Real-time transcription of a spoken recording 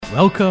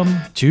Welcome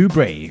to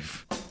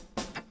Brave.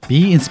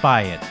 Be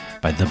inspired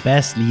by the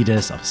best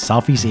leaders of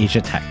Southeast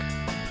Asia tech.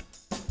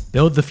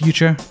 Build the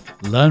future,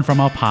 learn from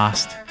our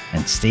past,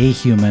 and stay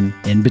human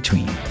in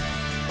between.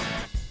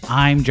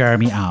 I'm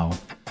Jeremy Au,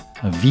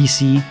 a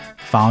VC,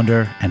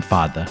 founder, and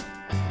father.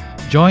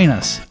 Join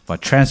us for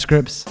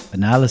transcripts,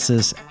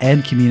 analysis,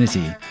 and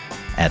community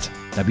at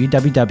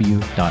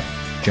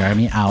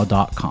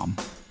www.jeremyau.com.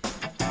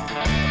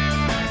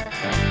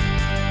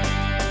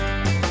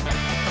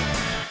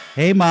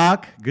 Hey,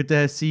 Mark. Good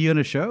to see you on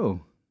the show.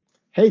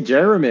 Hey,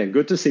 Jeremy.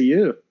 Good to see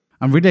you.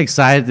 I'm really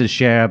excited to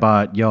share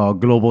about your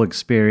global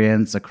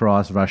experience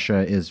across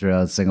Russia,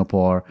 Israel,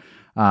 Singapore.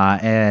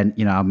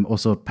 I'm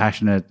also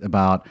passionate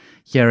about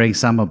hearing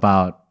some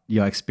about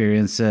your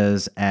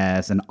experiences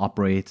as an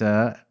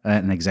operator,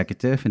 an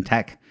executive in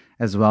tech,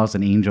 as well as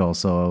an angel.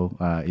 So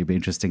it'd be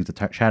interesting to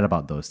chat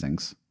about those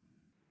things.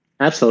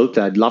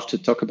 Absolutely. I'd love to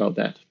talk about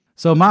that.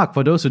 So, Mark,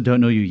 for those who don't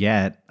know you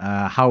yet,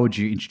 how would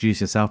you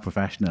introduce yourself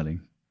professionally?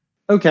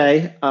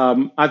 Okay.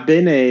 I've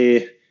been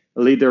a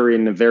leader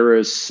in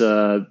various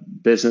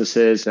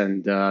businesses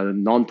and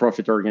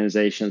nonprofit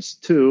organizations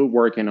too,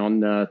 working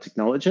on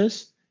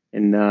technologies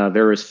in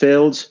various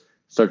fields,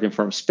 starting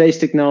from space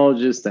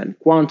technologies, then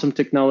quantum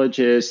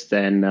technologies,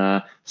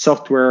 then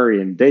software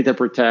in data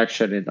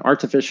protection and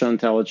artificial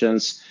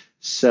intelligence.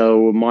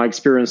 So my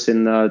experience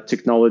in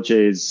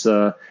technology is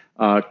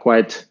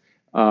quite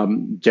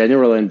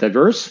general and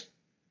diverse.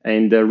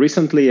 And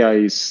recently,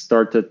 I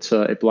started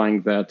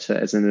applying that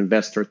as an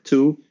investor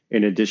too,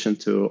 in addition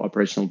to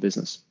operational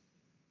business.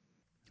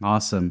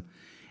 Awesome.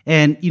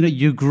 And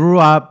you grew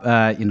up,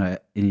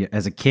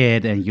 as a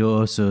kid, and you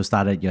also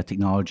started your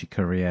technology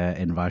career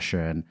in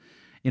Russia.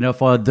 And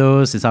for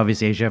those in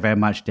Southeast Asia, very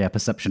much their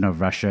perception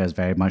of Russia is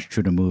very much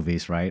through the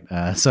movies, right?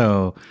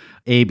 So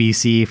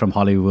ABC from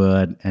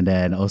Hollywood, and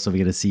then also we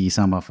get to see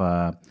some of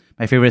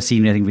my favorite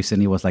scene, I think,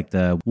 recently was like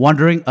the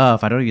Wandering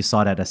Earth. I don't know if you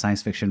saw that, a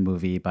science fiction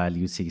movie by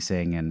Liu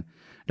Cixin. And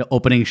the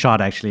opening shot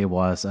actually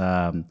was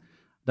the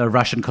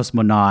Russian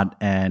cosmonaut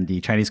and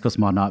the Chinese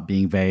cosmonaut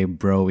being very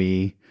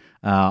bro-y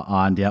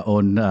on their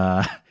own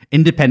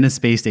independent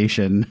space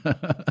station,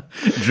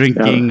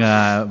 drinking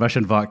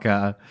Russian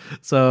vodka.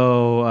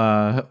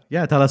 So,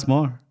 tell us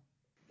more.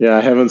 Yeah,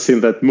 I haven't seen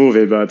that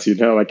movie, but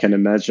I can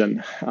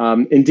imagine.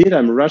 Indeed,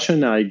 I'm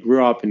Russian. I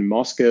grew up in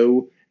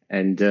Moscow.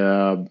 And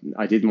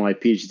I did my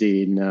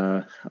PhD in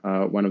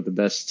one of the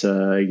best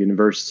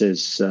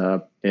universities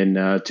in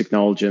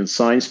technology and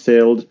science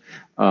field,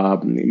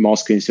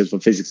 Moscow Institute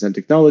of Physics and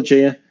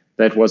Technology.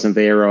 That was in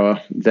the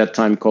era that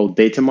time called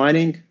data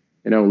mining.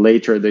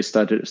 Later they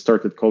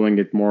started calling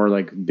it more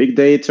like big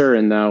data,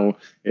 and now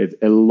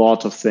a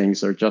lot of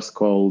things are just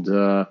called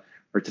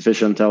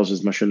artificial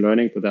intelligence, machine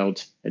learning,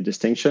 without a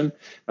distinction.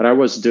 But I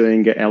was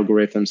doing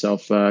algorithms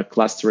of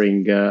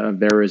clustering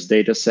various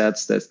data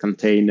sets that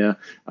contain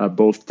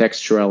both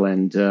textual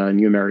and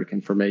numeric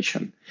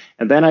information.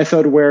 And then I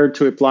thought where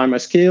to apply my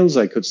skills.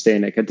 I could stay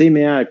in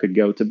academia, I could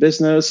go to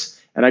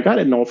business, and I got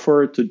an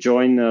offer to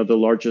join the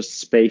largest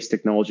space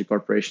technology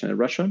corporation in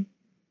Russia,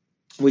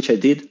 which I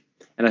did.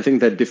 And I think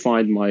that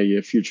defined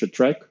my future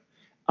track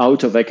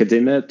out of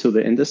academia to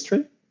the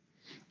industry.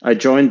 I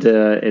joined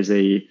as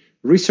a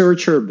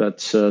researcher, but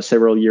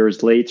several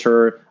years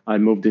later, I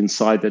moved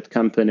inside that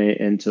company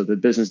into the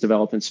business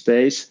development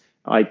space.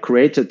 I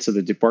created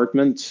the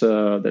department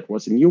that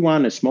was a new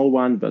one, a small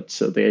one, but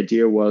the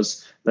idea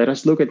was, let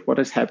us look at what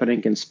is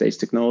happening in space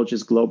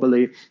technologies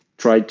globally,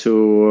 try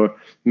to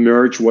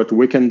merge what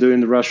we can do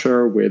in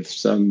Russia with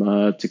some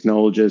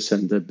technologies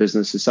and the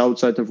businesses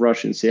outside of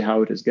Russia and see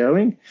how it is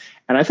going.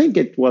 And I think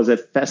it was a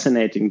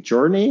fascinating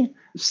journey.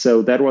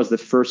 So that was the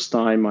first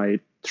time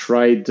I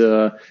tried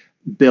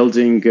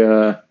building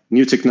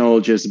new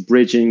technologies,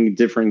 bridging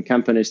different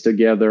companies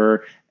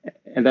together.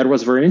 And that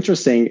was very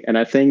interesting. And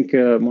I think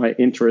my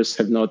interests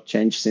have not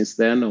changed since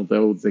then,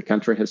 although the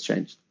country has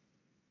changed.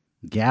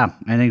 Yeah,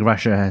 I think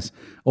Russia has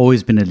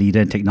always been a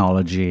leader in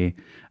technology.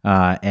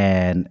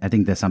 And I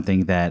think there's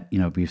something that,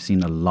 we've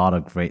seen a lot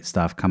of great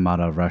stuff come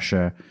out of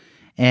Russia.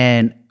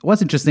 And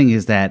what's interesting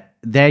is that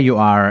there you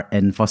are,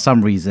 and for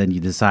some reason you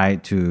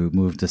decide to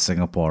move to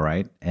Singapore,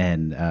 right?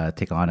 And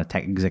take on a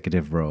tech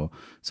executive role.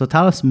 So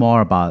tell us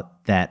more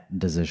about that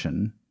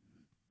decision.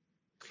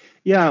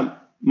 Yeah,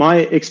 my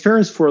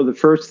experience for the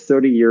first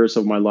 30 years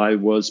of my life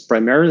was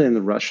primarily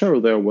in Russia,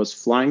 although I was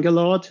flying a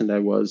lot and I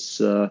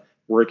was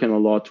working a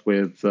lot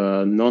with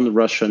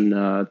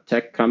non-Russian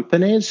tech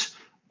companies.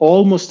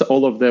 Almost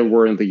all of them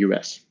were in the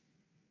US.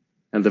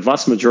 And the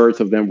vast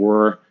majority of them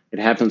were, it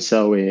happened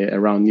so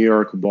around New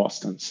York,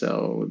 Boston.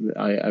 So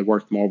I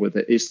worked more with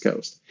the East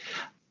Coast.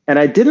 And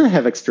I didn't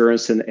have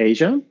experience in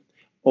Asia,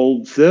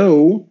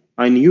 although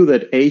I knew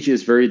that Asia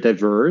is very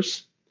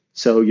diverse.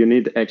 So you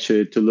need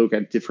actually to look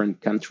at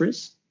different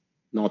countries,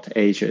 not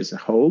Asia as a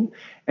whole.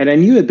 And I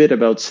knew a bit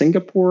about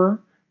Singapore.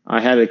 I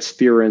had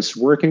experience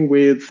working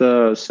with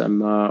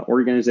some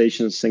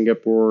organizations in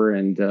Singapore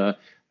and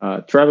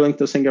traveling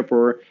to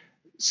Singapore.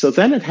 So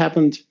then it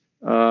happened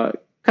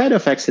kind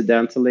of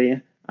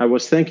accidentally. I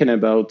was thinking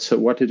about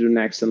what to do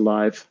next in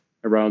life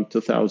around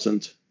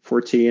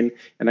 2014,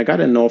 and I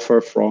got an offer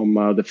from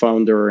the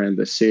founder and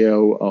the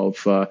CEO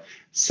of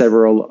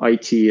several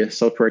IT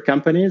software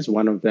companies.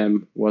 One of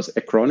them was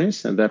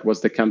Acronis, and that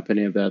was the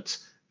company that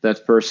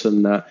that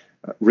person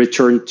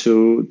returned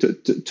to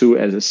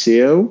as a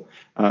CEO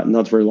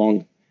not very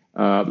long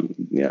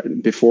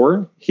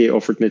before he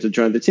offered me to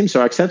join the team.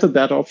 So I accepted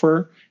that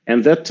offer.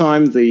 And that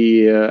time,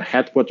 the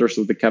headquarters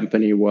of the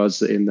company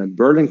was in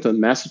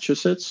Burlington,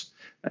 Massachusetts.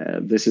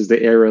 This is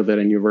the area that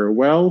I knew very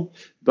well.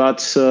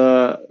 But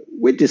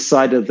we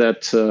decided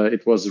that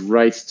it was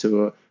right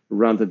to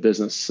run the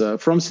business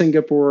from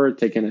Singapore,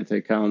 taking into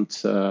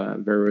account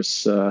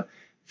various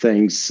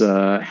things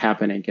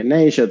happening in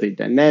Asia, the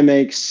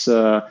dynamics,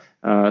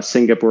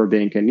 Singapore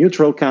being a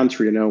neutral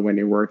country. When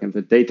you work in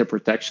the data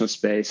protection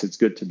space, it's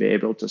good to be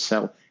able to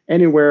sell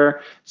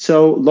anywhere.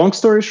 So long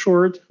story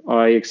short,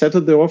 I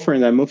accepted the offer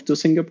and I moved to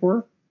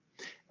Singapore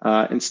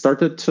and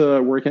started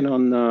working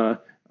on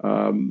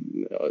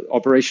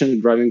operation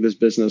and driving this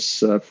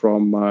business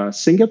from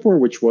Singapore,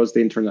 which was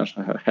the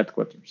international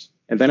headquarters.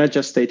 And then I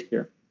just stayed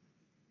here.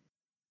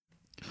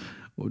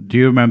 Do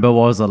you remember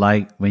what was it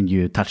like when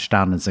you touched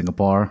down in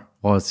Singapore?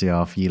 What was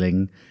your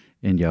feeling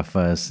in your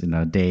first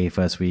day,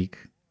 first week?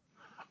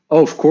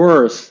 Oh, of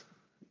course.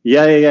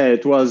 Yeah.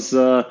 It was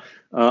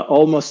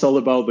almost all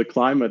about the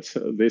climate,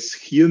 this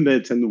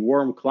humid and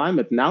warm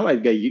climate. Now I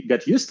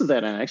got used to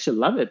that and I actually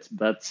love it.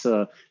 But,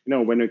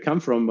 when you come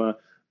from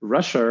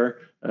Russia,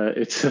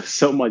 it's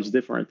so much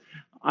different.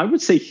 I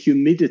would say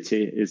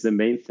humidity is the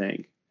main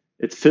thing.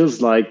 It feels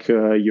like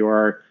you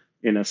are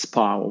in a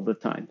spa all the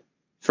time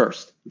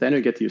first. Then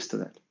you get used to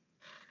that.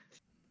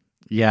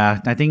 Yeah,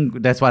 I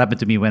think that's what happened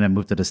to me when I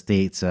moved to the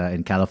States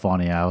in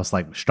California. I was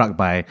like struck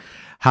by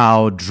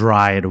how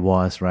dry it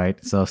was, right?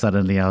 So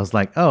suddenly I was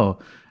like, oh,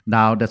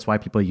 now that's why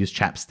people use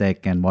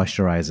chapstick and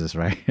moisturizers,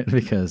 right?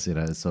 Because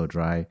it's so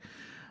dry.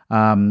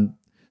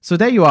 So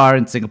there you are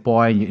in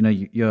Singapore,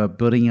 and you're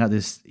building out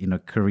this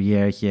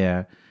career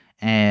here.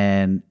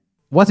 And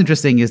what's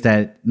interesting is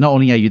that not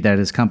only are you there at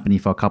this company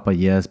for a couple of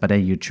years, but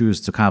then you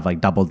choose to kind of like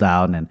double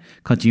down and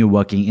continue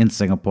working in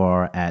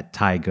Singapore at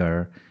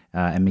Tiger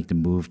and make the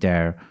move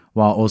there,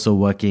 while also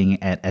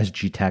working at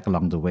SG Tech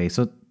along the way.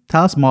 So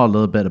tell us more a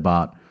little bit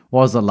about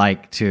what was it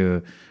like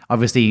to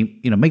obviously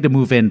make the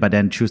move in, but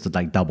then choose to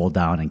like double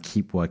down and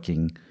keep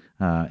working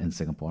in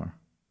Singapore.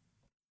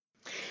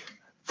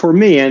 For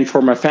me and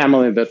for my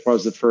family, that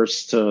was the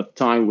first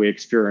time we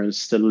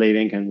experienced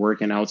living and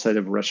working outside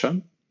of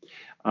Russia.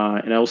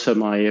 And also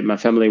my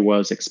family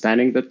was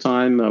expanding at the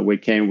time. We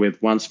came with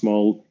one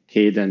small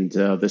kid and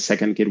the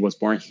second kid was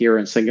born here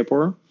in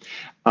Singapore.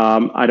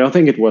 I don't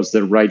think it was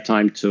the right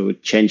time to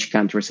change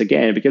countries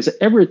again, because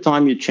every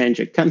time you change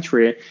a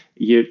country,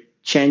 you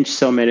change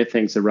so many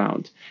things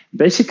around.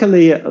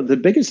 Basically, the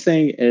biggest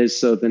thing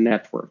is the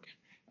network,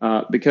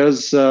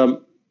 because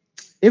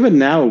even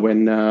now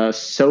when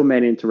so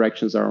many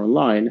interactions are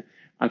online,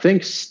 I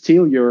think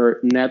still your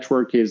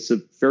network is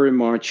very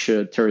much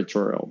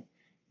territorial.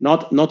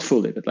 Not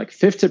fully, but like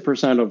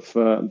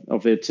 50%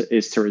 of it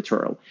is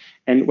territorial.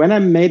 And when I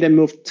made a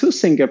move to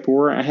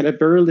Singapore, I had a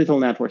very little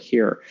network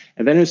here.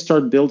 And then I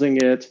started building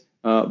it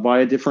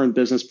via different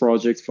business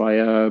projects,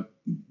 via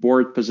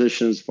board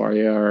positions,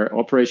 via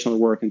operational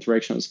work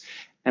interactions.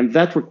 And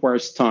that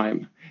requires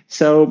time.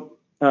 So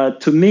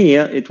to me,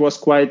 it was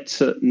quite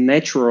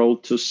natural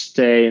to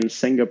stay in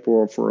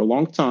Singapore for a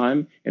long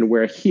time. And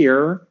we're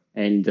here,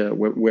 and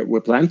we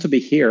plan to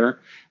be here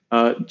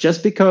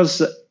just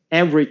because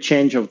every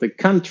change of the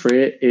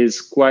country is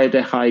quite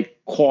a high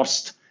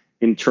cost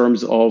in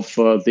terms of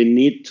the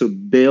need to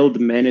build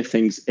many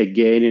things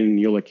again in a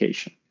new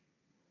location.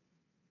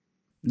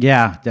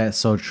 Yeah, that's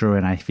so true.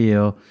 And I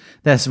feel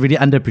that's really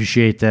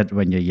underappreciated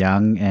when you're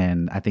young.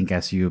 And I think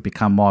as you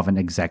become more of an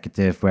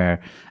executive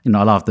where, a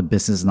lot of the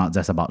business is not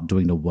just about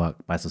doing the work,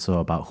 but it's also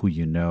about who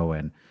you know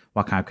and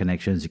what kind of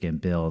connections you can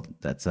build.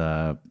 That's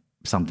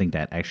something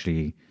that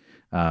actually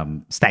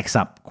stacks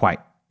up quite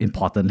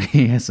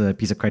importantly as a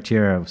piece of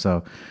criteria.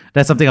 So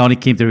that's something I only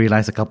came to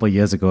realize a couple of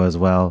years ago as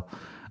well.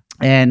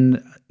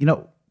 And,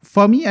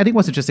 for me, I think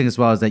what's interesting as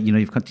well is that,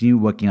 you've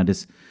continued working on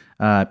this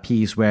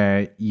piece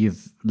where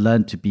you've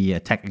learned to be a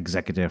tech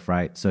executive,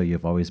 right? So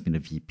you've always been a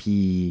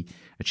VP,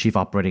 a chief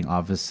operating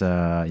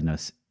officer,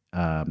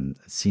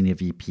 senior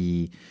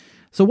VP.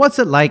 So what's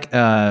it like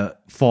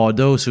for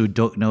those who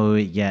don't know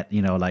it yet?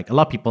 Like a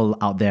lot of people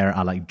out there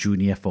are like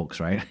junior folks,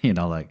 right?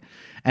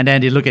 And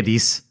then they look at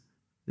these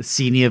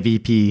senior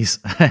VPs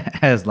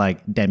as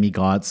like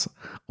demigods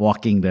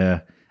walking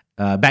the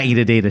back in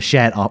the day, the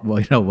shared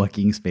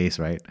working space,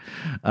 right?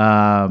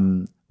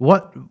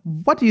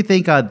 What do you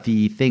think are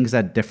the things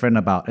that are different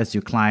about as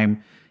you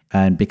climb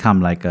and become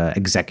like an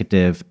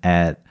executive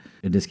at,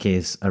 in this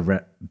case,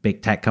 a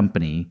big tech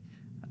company?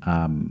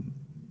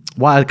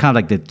 What are kind of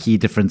like the key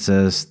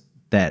differences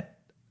that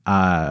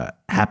are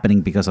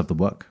happening because of the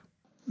work?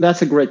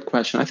 That's a great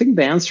question. I think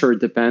the answer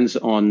depends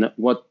on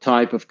what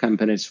type of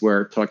companies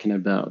we're talking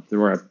about.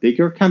 There are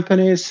bigger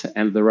companies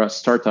and there are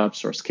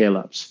startups or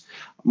scale-ups.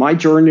 My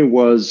journey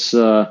was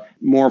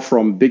more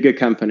from bigger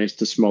companies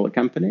to smaller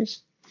companies.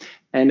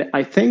 And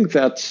I think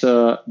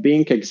that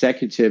being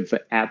executive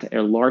at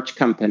a large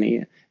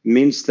company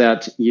means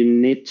that you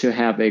need to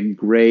have a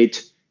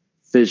great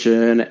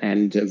vision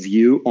and a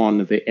view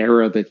on the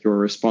area that you're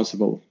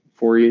responsible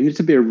for. You need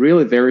to be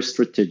really very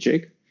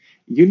strategic.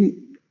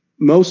 You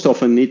most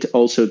often need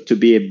also to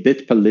be a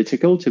bit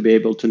political to be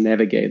able to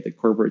navigate the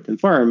corporate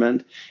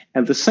environment.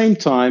 At the same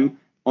time,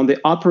 on the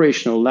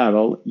operational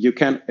level, you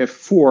can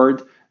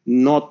afford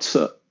not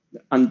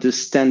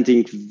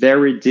understanding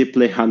very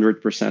deeply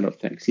 100% of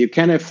things. You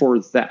can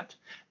afford that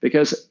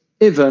because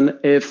even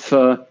if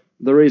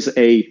there is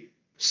a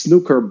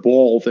snooker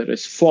ball that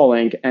is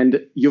falling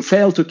and you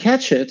fail to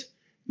catch it,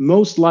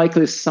 most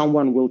likely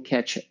someone will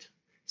catch it.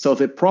 So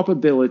the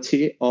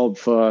probability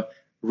of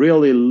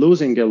really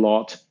losing a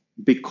lot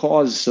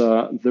because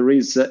there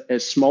is a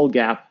small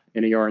gap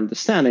in your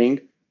understanding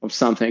of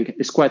something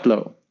is quite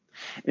low.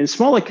 In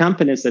smaller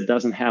companies, that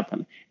doesn't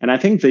happen. And I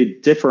think the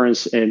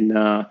difference in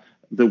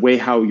the way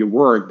how you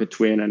work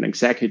between an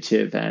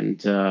executive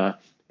and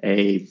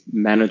a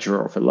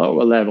manager of a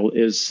lower level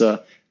is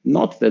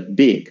not that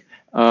big.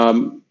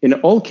 In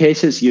all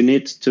cases, you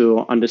need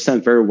to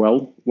understand very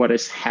well what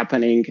is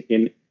happening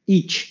in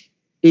each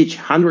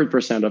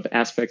 100% of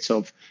aspects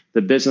of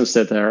the business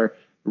that are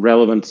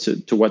relevant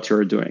to what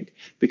you're doing.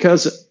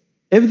 Because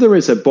if there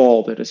is a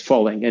ball that is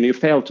falling and you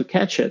fail to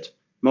catch it,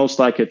 most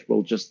likely it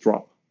will just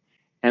drop.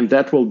 And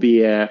that will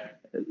be a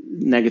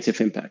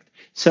negative impact.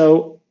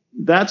 So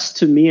that's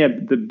to me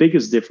the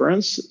biggest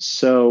difference.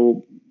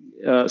 So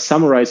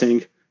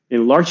summarizing,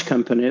 in large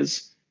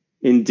companies,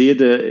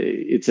 indeed,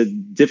 it's a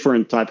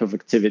different type of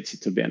activity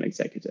to be an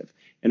executive.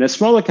 In a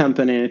smaller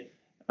company,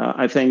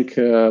 I think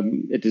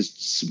it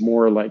is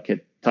more like a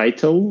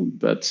title,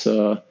 but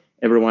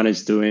everyone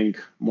is doing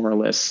more or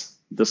less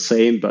the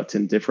same, but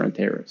in different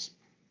areas.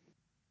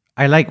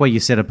 I like what you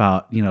said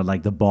about,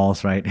 like the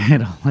balls, right?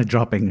 Like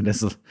dropping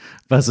this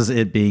versus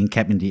it being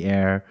kept in the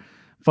air.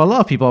 For a lot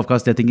of people, of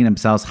course, they're thinking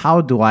themselves, how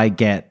do I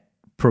get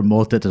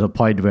promoted to the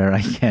point where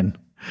I can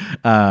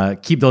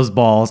keep those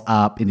balls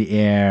up in the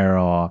air,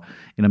 or,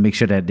 make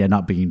sure that they're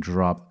not being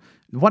dropped?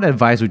 What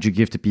advice would you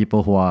give to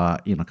people who are,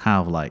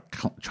 kind of like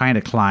trying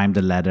to climb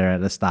the ladder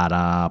at a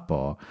startup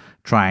or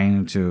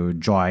trying to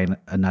join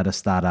another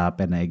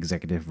startup in an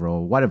executive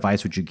role? What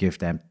advice would you give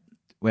them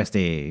as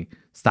they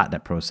start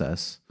that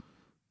process?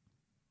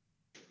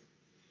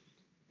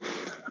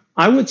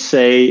 I would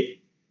say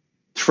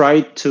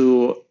try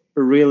to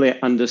really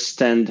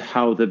understand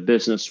how the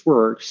business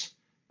works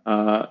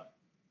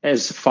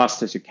as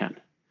fast as you can.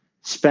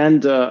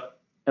 Spend a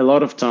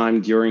lot of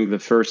time during the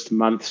first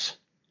months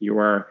you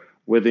are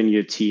within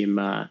your team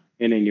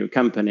in a new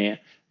company,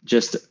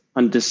 just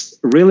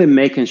really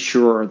making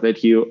sure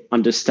that you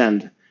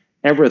understand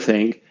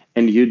everything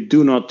and you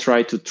do not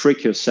try to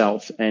trick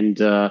yourself and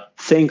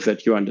think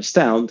that you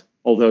understand,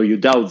 although you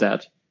doubt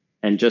that,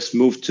 and just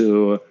move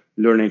to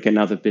learning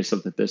another piece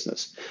of the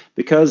business.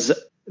 Because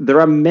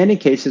there are many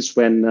cases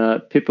when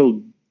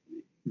people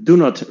do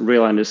not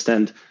really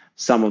understand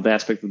some of the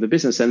aspects of the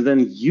business, and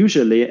then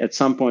usually at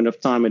some point of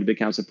time it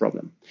becomes a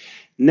problem.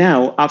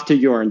 Now, after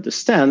you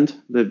understand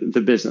the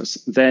business,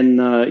 then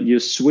you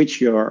switch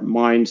your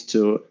mind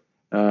to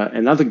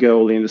another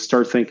goal and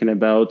start thinking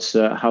about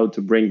how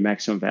to bring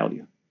maximum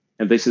value.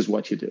 And this is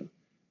what you do.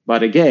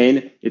 But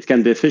again, it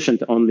can be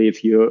efficient only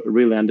if you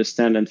really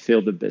understand and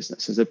feel the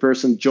business. As a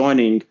person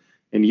joining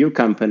a new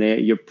company,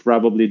 you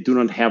probably do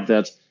not have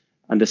that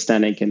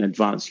understanding in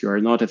advance. You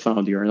are not a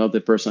founder, you're not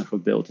the person who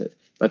built it.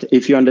 But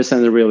if you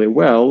understand it really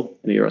well,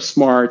 and you're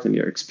smart and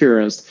you're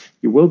experienced,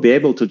 you will be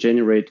able to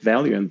generate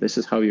value, and this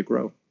is how you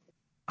grow.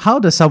 How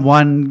does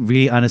someone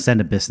really understand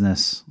the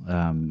business?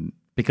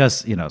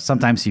 Because,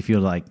 sometimes you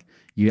feel like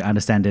you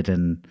understand it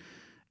and,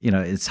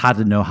 it's hard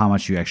to know how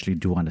much you actually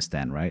do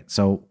understand, right?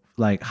 So,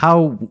 like,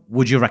 how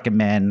would you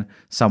recommend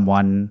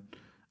someone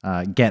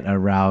get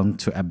around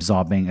to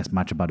absorbing as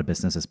much about the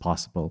business as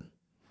possible?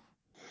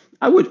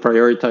 I would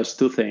prioritize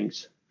two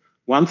things.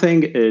 One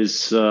thing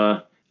is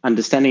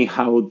understanding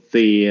how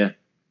the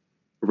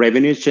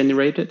revenue is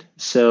generated.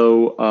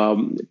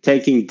 So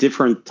taking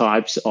different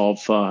types of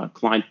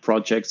client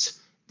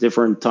projects,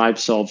 different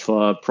types of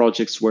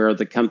projects where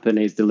the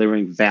company is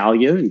delivering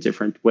value in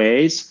different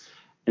ways,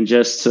 and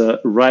just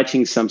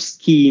writing some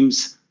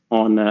schemes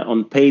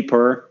on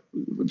paper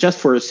just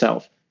for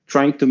yourself,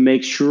 trying to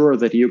make sure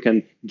that you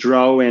can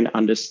draw and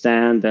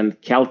understand and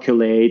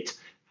calculate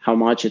how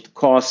much it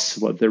costs,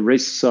 what the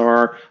risks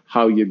are,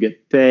 how you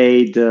get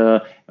paid,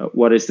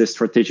 what is the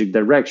strategic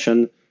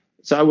direction.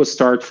 So I would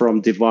start from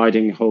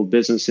dividing whole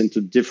business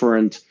into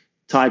different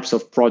types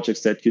of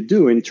projects that you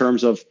do in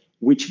terms of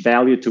which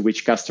value to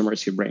which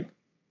customers you bring.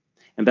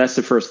 And that's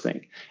the first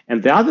thing.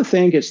 And the other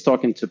thing is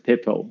talking to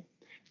people.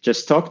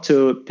 Just talk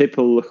to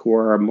people who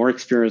are more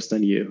experienced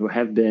than you, who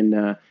have been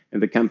in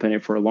the company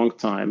for a long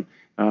time.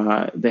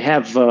 They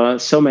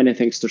have so many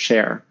things to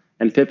share.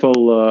 And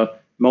people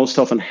most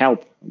often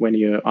help when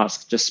you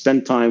ask. Just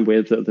spend time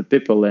with the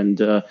people, and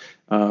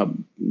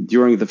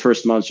during the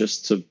first month,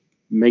 just to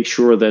make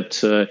sure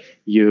that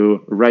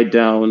you write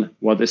down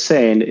what they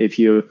say. And if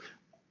you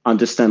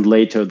understand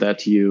later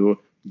that you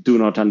do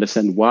not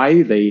understand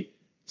why they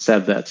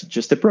said that,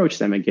 just approach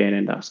them again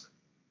and ask.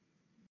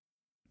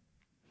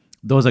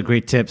 Those are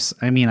great tips.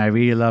 I mean, I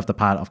really love the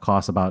part, of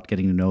course, about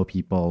getting to know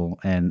people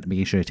and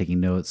making sure you're taking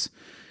notes.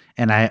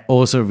 And I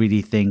also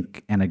really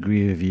think and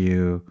agree with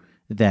you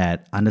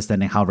that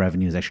understanding how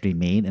revenue is actually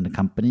made in a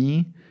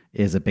company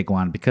is a big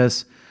one.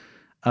 Because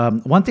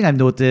one thing I've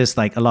noticed,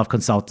 like a lot of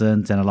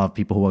consultants and a lot of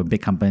people who work in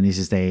big companies,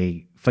 is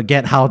they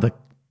forget how the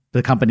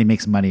company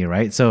makes money,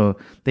 right? So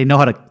they know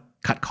how to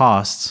cut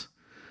costs.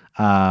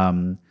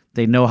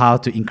 They know how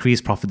to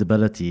increase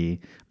profitability,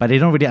 but they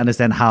don't really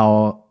understand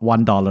how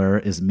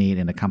 $1 is made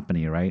in a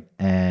company, right?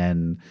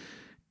 And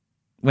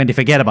when they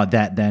forget about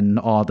that, then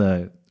all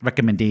the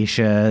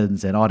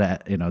recommendations and all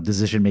that,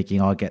 decision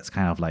making all gets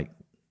kind of like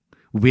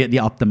weirdly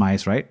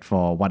optimized, right,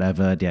 for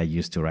whatever they are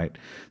used to, right?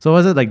 So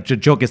was it like the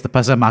joke is the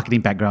person with marketing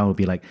background would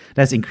be like,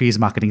 let's increase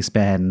marketing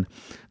spend.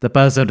 The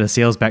person with the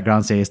sales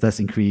background says, let's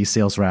increase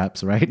sales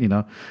reps, right?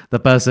 The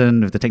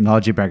person with the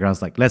technology background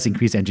is like, let's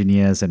increase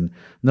engineers, and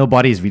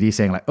nobody is really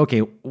saying like, okay,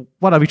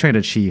 what are we trying to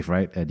achieve,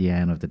 right, at the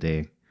end of the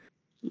day?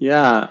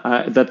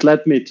 Yeah, that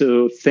led me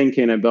to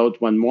thinking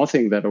about one more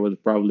thing that I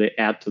would probably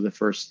add to the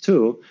first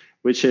two,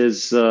 which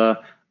is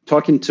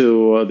talking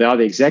to the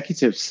other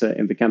executives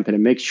in the company.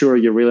 Make sure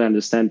you really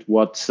understand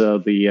what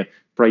the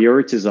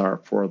priorities are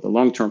for the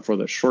long term, for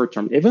the short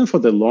term. Even for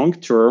the long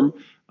term,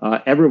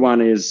 everyone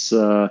is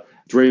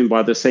driven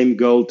by the same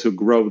goal to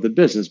grow the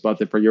business, but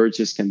the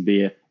priorities can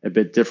be a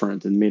bit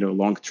different in mid or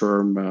long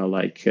term.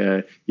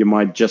 You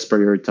might just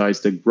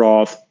prioritize the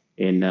growth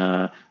in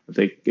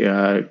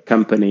the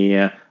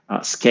company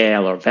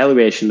scale or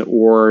valuation,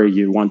 or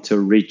you want to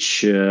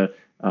reach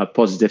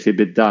positive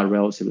EBITDA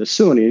relatively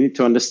soon. You need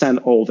to understand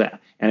all that.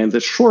 And in the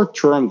short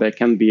term, there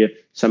can be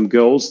some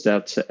goals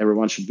that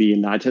everyone should be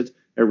united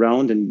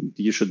around, and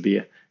you should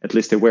be at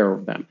least aware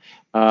of them.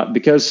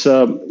 Because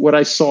what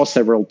I saw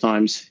several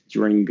times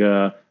during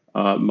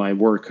my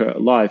work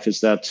life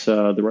is that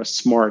there are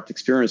smart,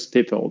 experienced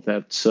people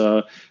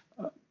that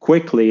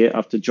quickly,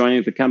 after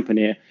joining the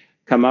company,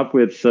 come up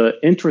with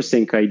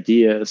interesting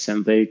ideas,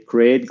 and they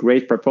create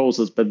great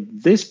proposals, but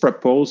these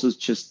proposals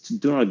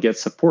just do not get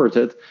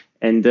supported,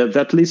 and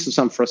that leads to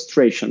some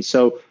frustration.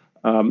 So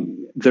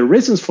the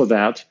reasons for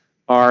that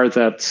are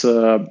that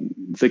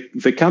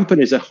the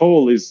company as a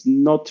whole is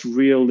not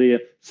really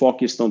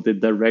focused on the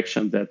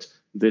direction that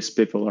these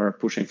people are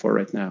pushing for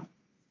right now.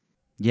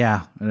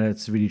 Yeah,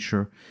 that's really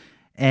true.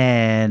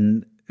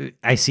 And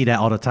I see that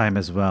all the time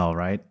as well,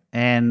 right?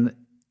 And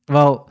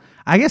well,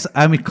 I guess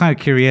I'm kind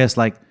of curious,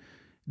 like,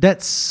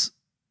 that's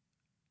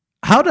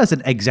how does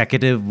an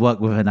executive work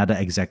with another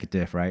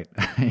executive, right?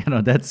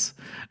 That's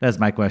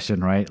my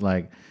question, right?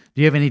 Like,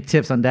 do you have any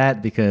tips on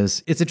that?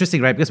 Because it's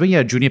interesting, right? Because when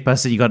you're a junior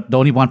person, you got the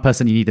only one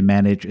person you need to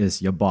manage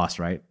is your boss,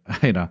 right?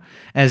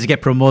 As you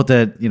get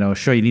promoted,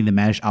 sure, you need to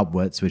manage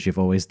upwards, which you've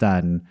always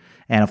done,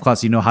 and of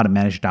course, you know how to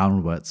manage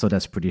downwards, so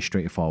that's pretty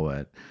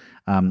straightforward.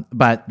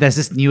 But there's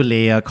this new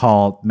layer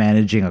called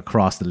managing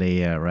across the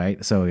layer,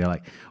 right? So you're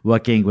like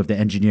working with the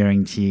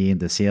engineering team,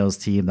 the sales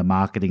team, the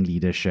marketing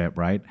leadership,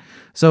 right?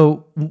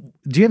 So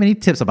do you have any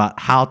tips about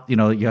how,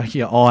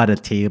 you're all at a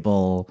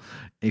table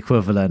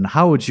equivalent?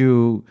 How would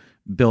you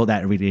build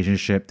that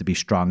relationship to be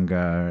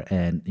stronger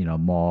and,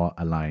 more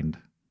aligned?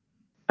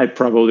 I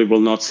probably will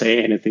not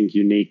say anything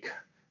unique.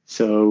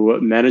 So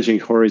managing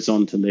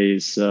horizontally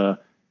is,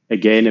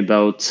 again,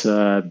 about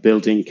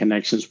building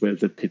connections with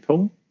the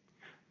people,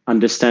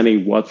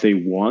 understanding what they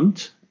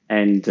want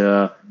and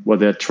what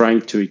they're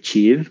trying to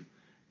achieve.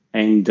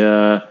 And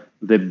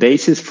the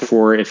basis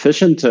for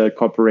efficient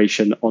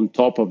cooperation on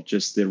top of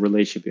just the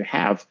relationship you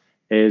have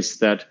is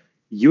that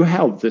you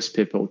help these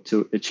people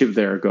to achieve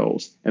their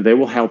goals, and they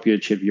will help you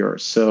achieve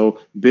yours. So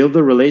build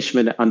the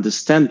relationship and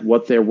understand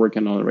what they're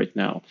working on right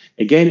now.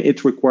 Again,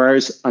 it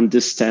requires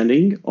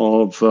understanding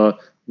of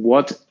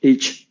what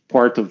each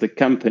part of the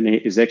company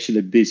is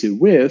actually busy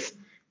with,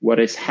 what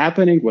is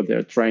happening, what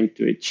they're trying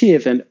to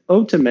achieve, and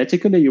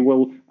automatically you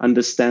will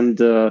understand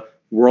the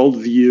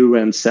worldview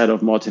and set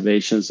of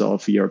motivations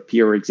of your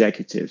peer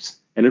executives.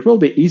 And it will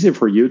be easy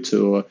for you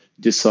to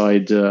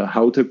decide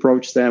how to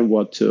approach them,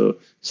 what to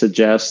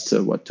suggest,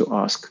 what to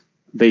ask.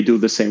 They do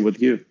the same with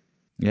you.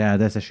 Yeah,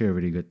 that's actually a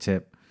really good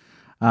tip.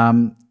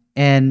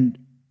 And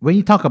when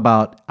you talk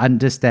about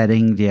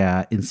understanding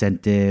their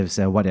incentives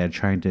and what they're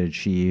trying to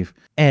achieve,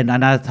 and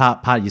another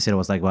part you said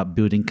was like about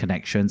building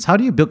connections. How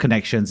do you build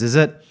connections? Is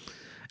it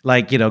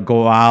like,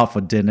 go out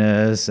for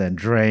dinners and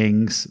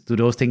drinks? Do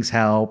those things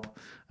help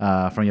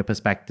from your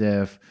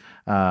perspective?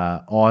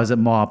 Or is it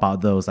more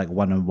about those like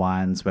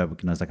one-on-ones where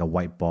it's like a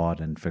whiteboard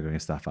and figuring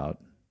stuff out?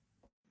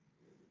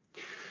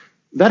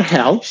 That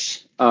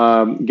helps.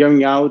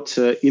 Going out,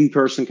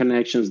 in-person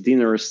connections,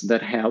 dinners,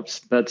 that helps.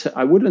 But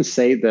I wouldn't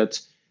say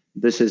that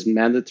this is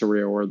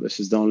mandatory or this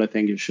is the only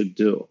thing you should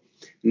do.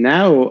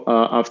 Now,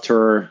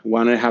 after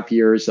 1.5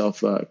 years of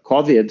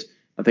COVID,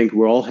 I think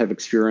we all have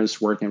experience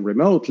working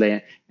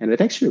remotely, and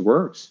it actually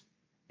works.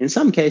 In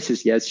some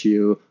cases, yes,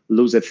 you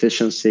lose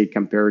efficiency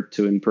compared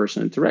to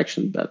in-person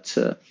interaction, but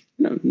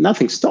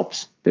nothing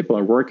stops. People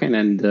are working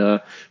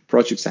and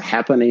projects are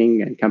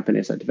happening and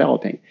companies are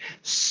developing.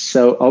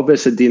 So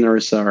obviously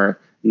dinners are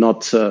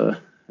not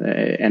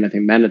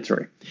anything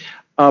mandatory.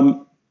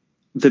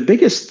 The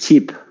biggest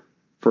tip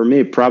for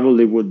me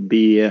probably would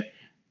be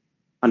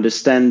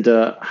understand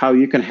how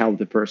you can help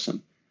the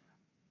person.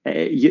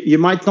 You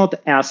might not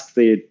ask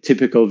the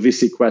typical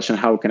VC question,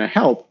 how can I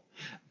help?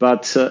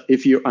 But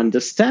if you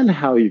understand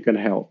how you can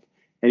help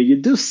and you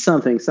do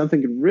something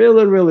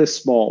really, really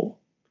small,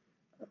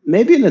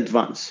 maybe in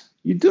advance,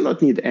 you do not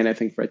need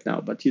anything right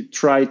now, but you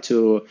try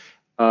to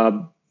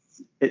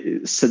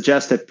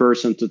suggest a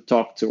person to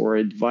talk to or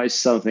advise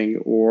something,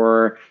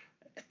 or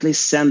at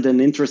least send an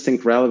interesting,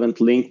 relevant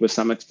link with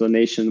some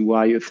explanation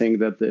why you think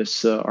that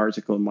this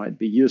article might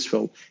be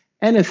useful.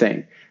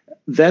 Anything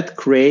that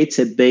creates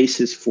a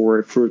basis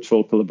for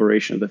fruitful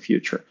collaboration in the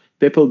future.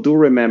 People do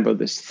remember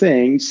these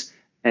things,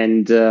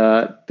 and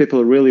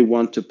people really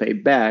want to pay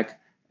back,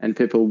 and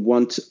people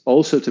want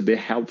also to be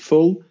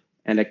helpful,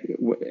 and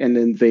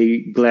then they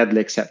gladly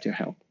accept your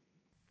help.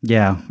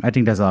 Yeah, I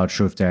think there's a lot of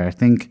truth there. I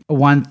think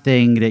one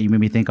thing that you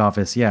made me think of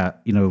is,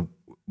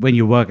 when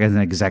you work as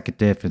an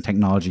executive in a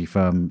technology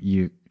firm,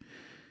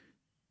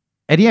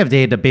 at the end of the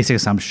day, the basic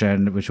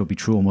assumption, which will be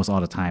true almost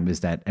all the time, is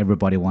that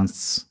everybody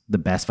wants the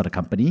best for the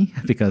company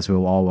because we're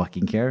all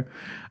working here.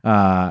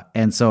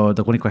 And so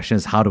the only question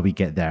is, how do we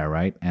get there,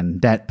 right?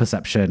 And that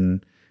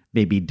perception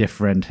may be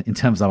different in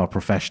terms of our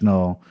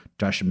professional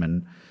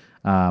judgment.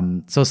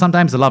 So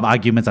sometimes a lot of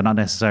arguments are not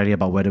necessarily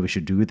about whether we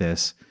should do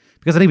this,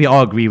 because I think we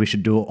all agree we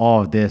should do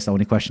all of this. The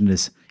only question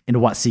is in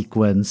what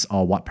sequence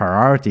or what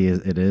priority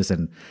it is.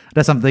 And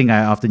that's something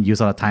I often use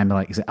all the time.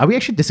 Like, are we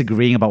actually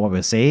disagreeing about what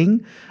we're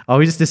saying? Or are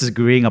we just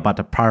disagreeing about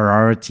the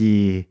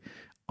priority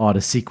or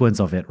the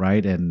sequence of it,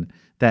 right? And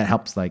that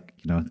helps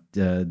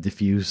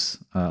diffuse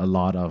a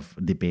lot of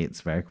debates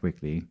very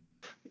quickly.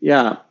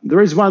 Yeah, there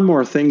is one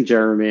more thing,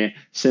 Jeremy.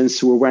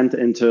 Since we went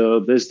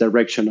into this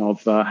direction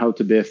of how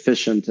to be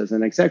efficient as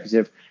an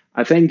executive,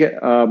 I think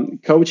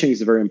coaching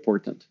is very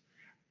important.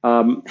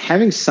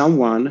 Having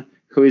someone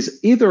who is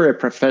either a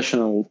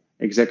professional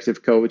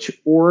executive coach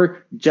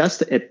or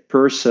just a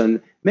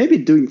person maybe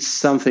doing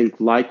something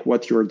like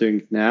what you're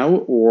doing now,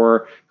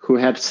 or who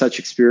had such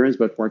experience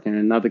but working in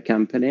another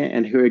company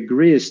and who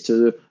agrees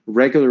to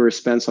regularly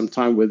spend some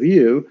time with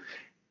you,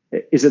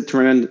 is a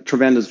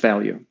tremendous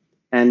value.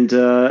 And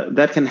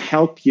that can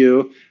help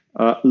you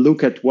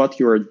look at what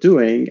you are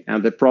doing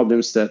and the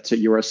problems that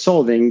you are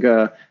solving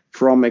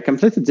from a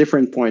completely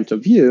different point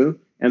of view,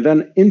 and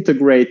then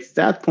integrate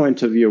that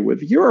point of view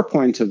with your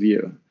point of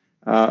view,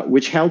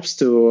 which helps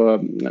to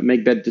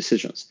make better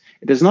decisions.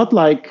 It is not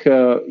like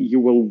you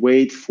will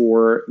wait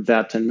for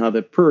that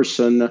another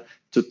person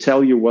to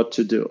tell you what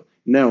to do.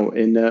 No,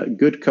 in a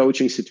good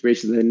coaching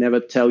situation, they never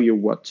tell you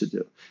what to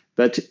do.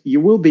 But you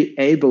will be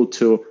able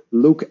to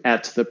look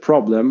at the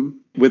problem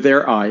with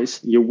their eyes.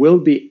 You will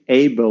be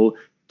able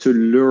to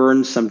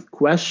learn some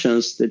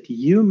questions that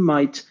you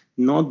might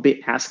not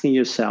be asking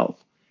yourself.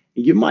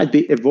 You might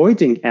be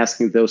avoiding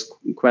asking those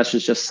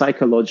questions just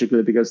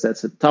psychologically because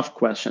that's a tough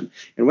question.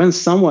 And when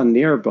someone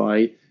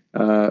nearby,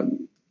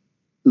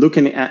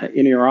 looking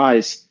in your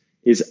eyes,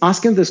 is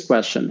asking this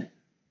question,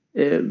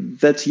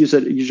 that's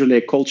usually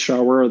a cold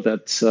shower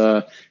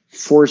that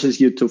forces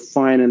you to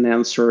find an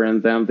answer,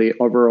 and then the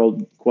overall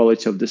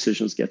quality of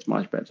decisions gets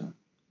much better.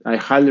 I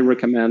highly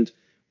recommend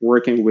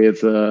working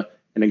with an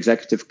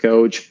executive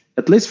coach,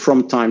 at least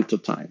from time to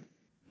time.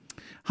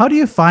 How do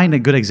you find a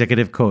good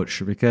executive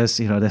coach? Because,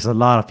 there's a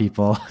lot of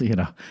people,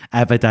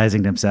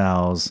 advertising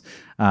themselves,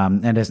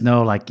 and there's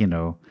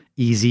no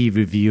easy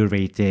review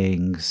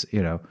ratings,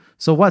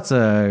 So what's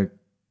a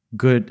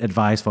good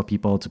advice for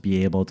people to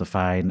be able to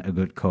find a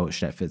good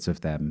coach that fits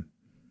with them?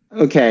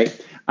 Okay.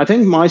 I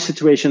think my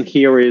situation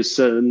here is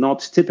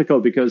not typical,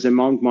 because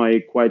among my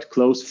quite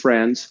close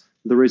friends,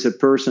 there is a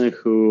person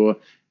who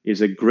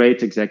is a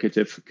great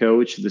executive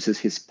coach. This is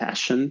his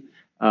passion.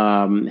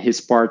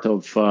 He's part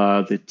of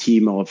the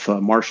team of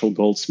Marshall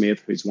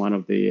Goldsmith, who is one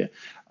of the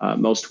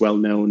most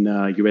well-known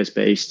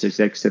US-based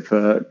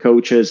executive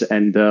coaches.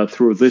 And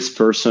through this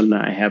person,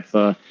 I have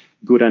a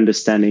good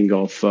understanding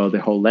of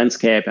the whole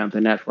landscape and the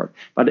network.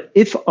 But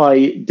if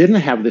I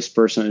didn't have this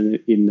person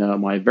in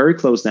my very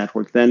close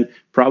network, then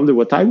probably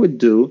what I would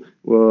do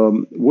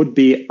would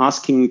be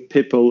asking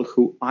people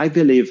who I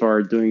believe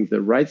are doing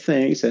the right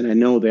things, and I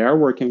know they are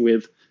working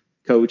with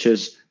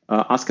coaches,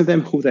 asking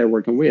them who they're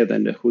working with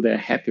and who they're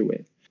happy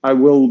with. I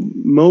will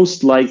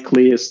most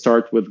likely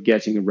start with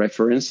getting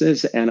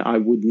references, and I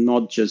would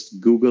not just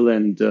Google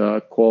and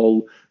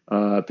call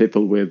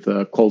people with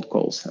cold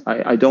calls.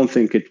 I don't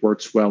think it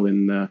works well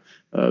in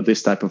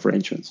this type of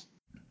arrangements.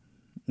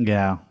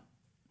 Yeah.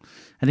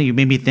 I think you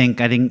made me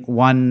think. I think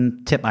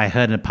one tip I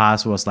heard in the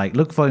past was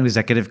look for an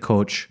executive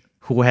coach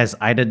who has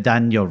either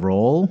done your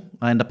role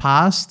in the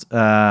past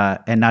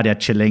and now they're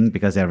chilling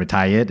because they're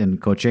retired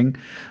and coaching,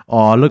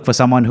 or look for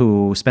someone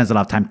who spends a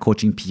lot of time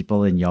coaching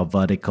people in your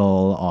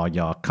vertical or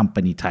your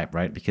company type,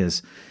 right?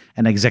 Because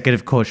an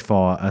executive coach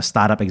for a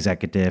startup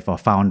executive or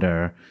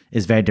founder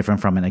is very different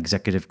from an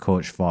executive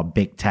coach for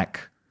big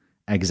tech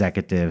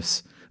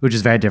executives, which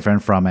is very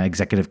different from an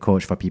executive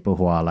coach for people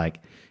who are like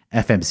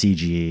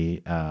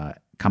FMCG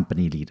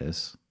company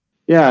leaders.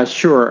 Yeah,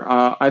 sure.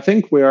 I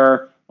think we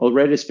are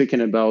already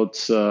speaking about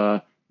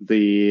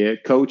the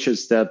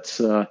coaches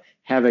that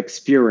have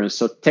experience.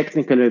 So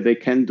technically, they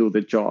can do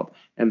the job.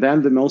 And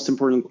then the most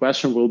important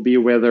question will be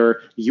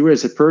whether you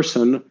as a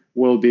person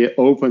will be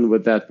open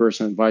with that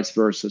person and vice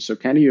versa. So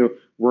can you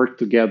work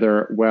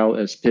together well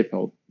as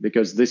people?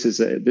 Because this is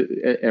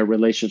a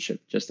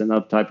relationship, just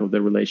another type of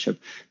the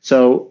relationship.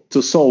 So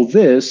to solve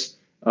this,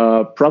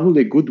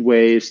 probably good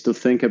ways to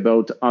think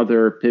about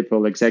other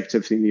people,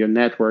 executives in your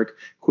network,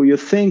 who you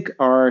think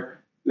are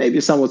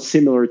maybe somewhat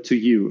similar to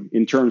you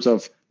in terms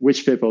of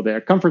which people they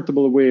are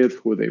comfortable with,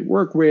 who they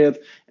work with,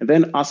 and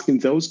then asking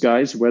those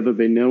guys whether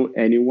they know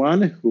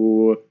anyone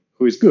who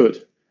is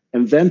good,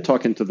 and then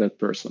talking to that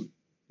person.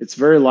 It's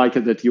very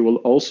likely that you will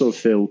also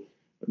feel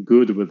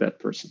good with that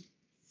person.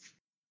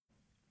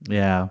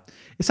 Yeah.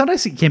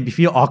 Sometimes it can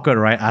feel awkward,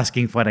 right?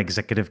 Asking for an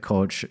executive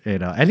coach,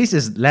 at least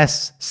it's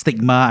less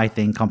stigma, I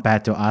think,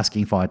 compared to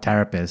asking for a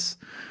therapist.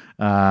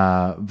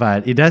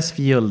 But it does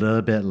feel a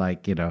little bit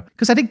like,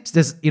 because I think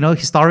there's,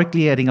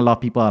 historically, I think a lot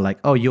of people are like,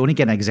 oh, you only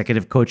get an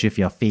executive coach if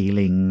you're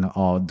failing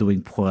or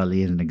doing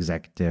poorly in an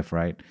executive,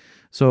 right?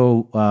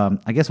 So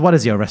I guess what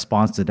is your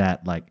response to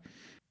that? Like,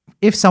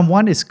 if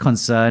someone is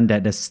concerned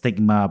that there's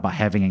stigma about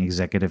having an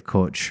executive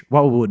coach,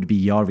 what would be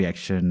your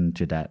reaction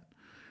to that?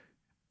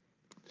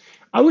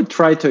 I would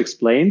try to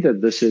explain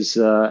that this is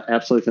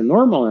absolutely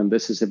normal and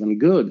this is even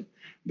good,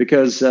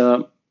 because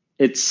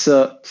it's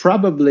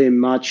probably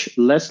much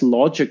less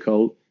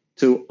logical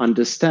to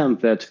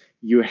understand that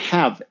you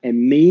have a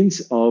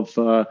means of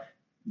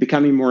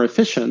becoming more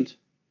efficient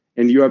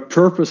and you are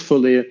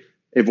purposefully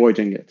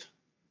avoiding it.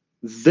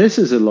 This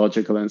is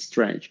illogical and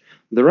strange.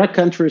 There are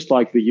countries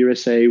like the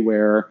USA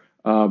where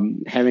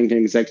having an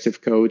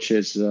executive coach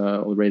is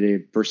already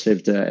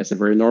perceived as a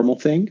very normal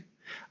thing.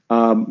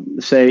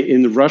 Say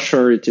in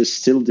Russia, it is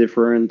still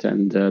different.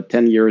 And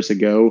 10 years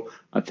ago,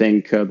 I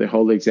think the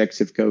whole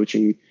executive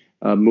coaching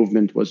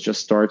movement was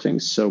just starting.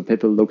 So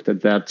people looked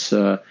at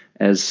that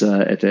as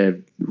at a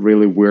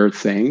really weird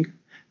thing.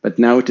 But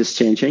now it is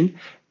changing.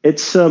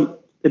 It's a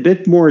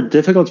bit more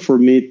difficult for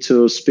me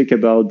to speak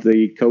about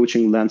the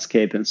coaching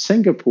landscape in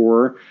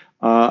Singapore.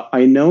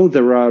 I know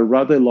there are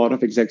rather a lot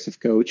of executive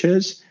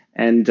coaches,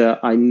 and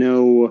I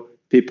know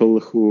people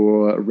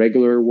who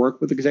regularly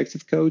work with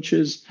executive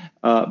coaches.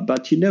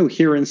 But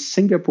here in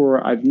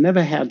Singapore, I've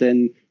never had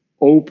an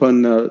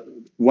open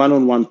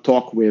one-on-one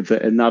talk with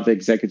another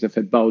executive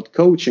about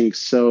coaching.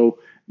 So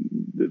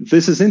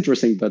this is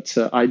interesting, but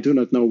I do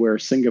not know where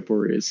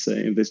Singapore is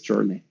in this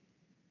journey.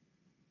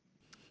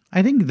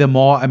 I think the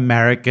more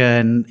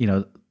American,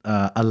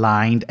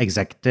 aligned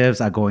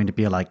executives are going to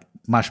be like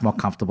much more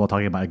comfortable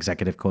talking about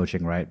executive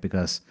coaching, right?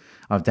 Because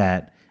of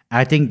that.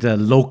 I think the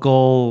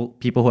local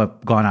people who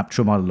have gone up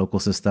through more the local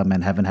system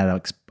and haven't had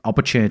an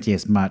opportunity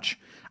as much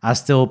are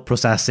still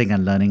processing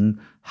and learning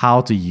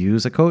how to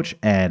use a coach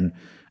and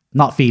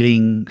not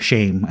feeling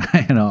shame,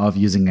 of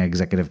using an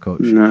executive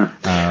coach,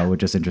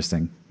 which is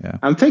interesting. Yeah,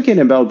 I'm thinking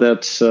about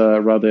that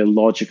rather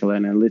logical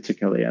and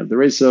analytically.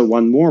 There is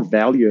one more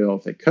value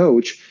of a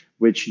coach,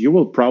 which you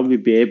will probably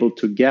be able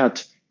to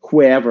get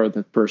whoever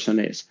that person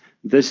is.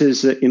 This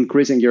is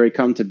increasing your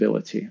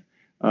accountability.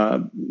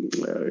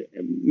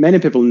 Many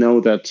people know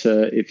that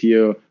if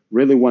you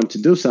really want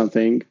to do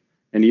something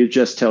and you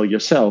just tell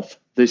yourself,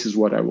 this is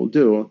what I will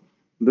do,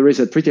 there is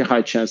a pretty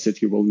high chance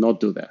that you will not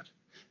do that.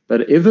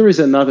 But if there is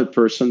another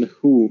person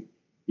who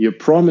you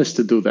promise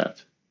to do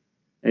that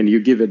and you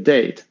give a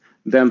date,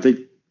 then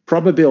the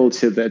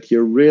probability that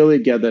you really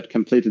get that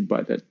completed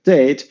by that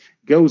date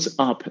goes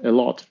up a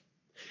lot.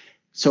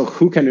 So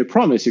who can you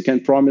promise? You can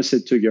promise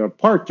it to your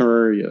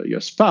partner,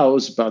 your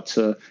spouse, but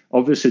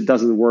obviously it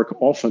doesn't work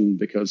often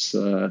because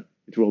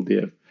it will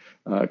be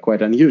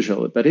quite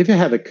unusual. But if you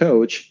have a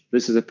coach,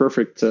 this is a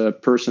perfect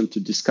person to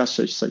discuss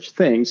such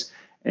things.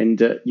 And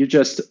you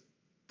just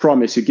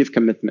promise, you give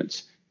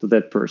commitments to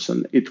that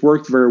person. It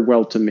worked very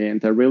well to me.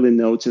 And I really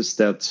noticed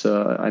that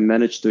I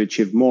managed to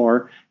achieve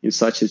more in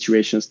such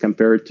situations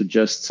compared to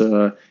just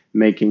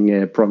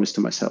making a promise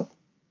to myself.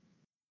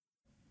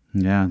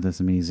 Yeah, that's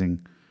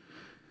amazing.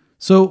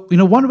 So,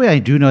 one way I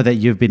do know that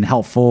you've been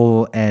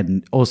helpful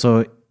and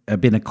also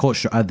been a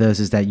coach to others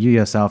is that you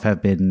yourself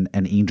have been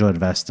an angel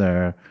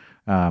investor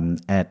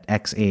at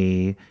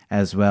XA,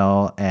 as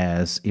well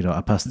as,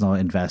 a personal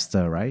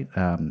investor, right?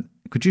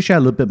 Could you share a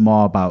little bit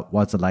more about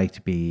what's it like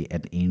to be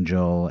an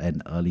angel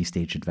and early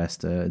stage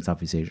investor in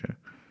Southeast Asia?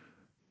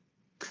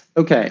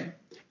 Okay.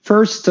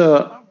 First,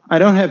 I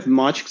don't have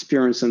much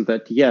experience in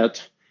that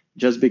yet,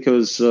 just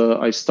because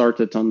I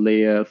started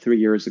only 3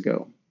 years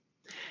ago.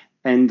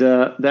 And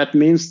that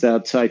means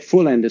that I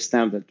fully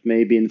understand that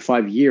maybe in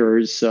 5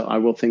 years, I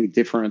will think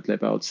differently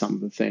about some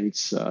of the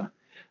things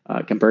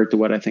compared to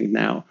what I think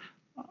now.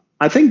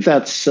 I think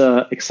that's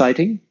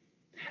exciting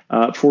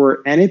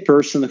for any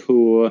person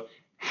who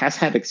has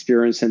had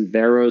experience in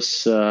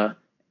various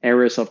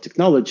areas of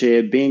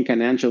technology. Being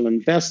an angel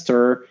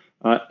investor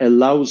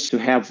allows to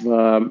have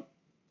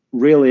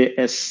really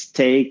a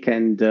stake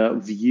and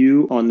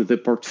view on the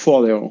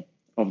portfolio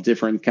of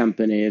different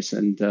companies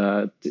and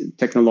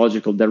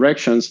technological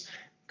directions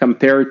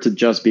compared to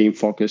just being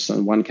focused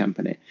on one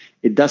company.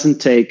 It doesn't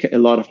take a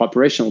lot of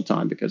operational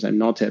time because I'm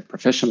not a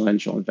professional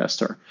angel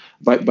investor.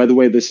 By the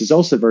way, this is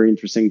also a very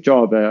interesting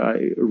job.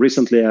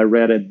 Recently, I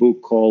read a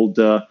book called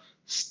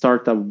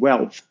Startup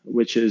Wealth,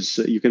 which is,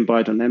 you can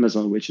buy it on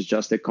Amazon, which is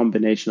just a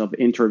combination of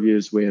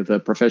interviews with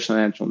professional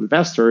angel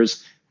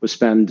investors who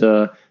spend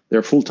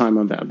their full time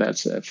on that.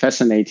 That's a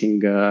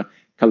fascinating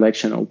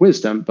collection of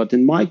wisdom. But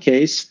in my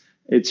case,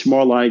 it's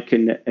more like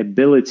an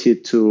ability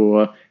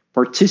to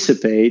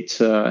participate,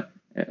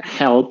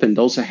 help, and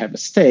also have a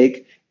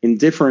stake in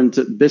different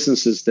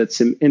businesses that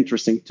seem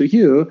interesting to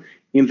you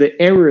in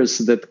the areas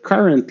that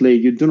currently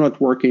you do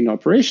not work in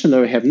operation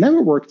or have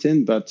never worked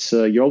in, but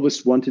you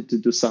always wanted to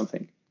do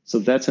something. So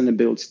that's an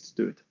ability to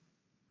do it.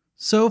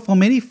 So for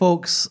many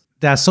folks,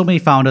 there are so many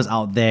founders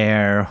out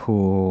there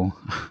who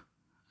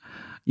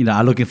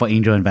are looking for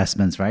angel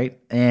investments, right?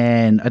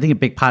 And I think a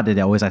big part that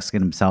they're always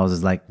asking themselves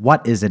is like,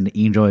 what is an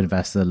angel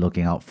investor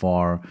looking out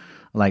for?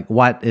 Like,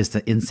 what is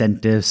the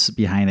incentives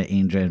behind an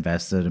angel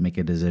investor to make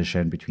a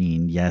decision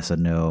between yes or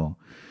no?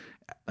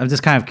 I'm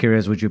just kind of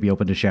curious, would you be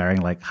open to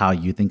sharing like how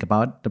you think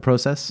about the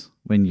process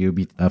when you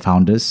meet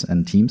founders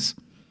and teams?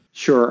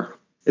 Sure.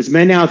 As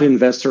many other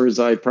investors,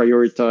 I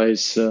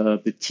prioritize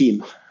the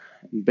team.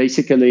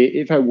 Basically,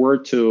 if I were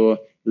to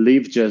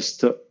leave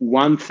just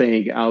one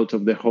thing out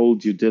of the whole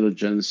due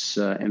diligence,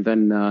 and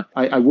then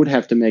I would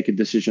have to make a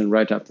decision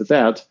right after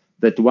that,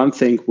 that one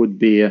thing would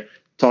be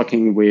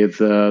talking with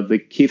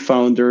the key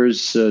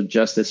founders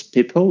just as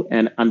people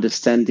and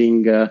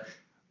understanding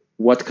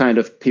what kind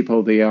of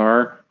people they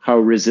are, how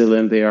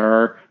resilient they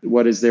are,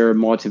 what is their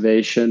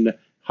motivation,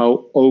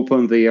 how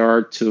open they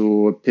are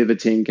to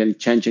pivoting and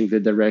changing the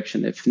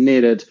direction if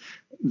needed,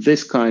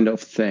 this kind of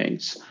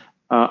things.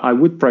 I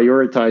would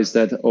prioritize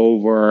that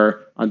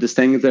over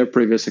understanding their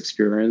previous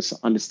experience,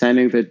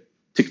 understanding the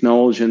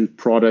technology and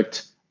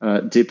product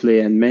deeply,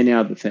 and many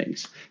other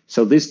things.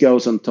 So this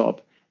goes on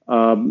top.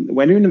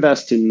 When you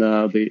invest in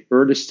the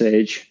early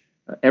stage,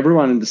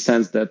 everyone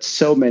understands that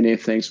so many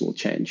things will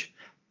change.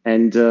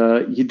 And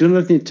you do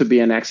not need to be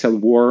an Excel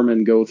worm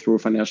and go through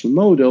financial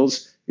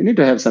models. You need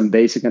to have some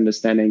basic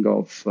understanding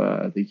of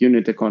the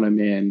unit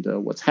economy and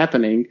what's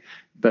happening,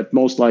 but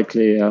most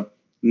likely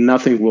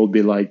nothing will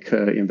be like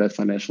in that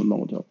financial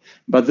model.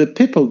 But the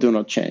people do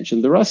not change.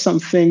 And there are some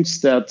things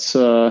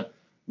that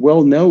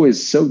well know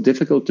is so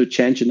difficult to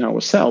change in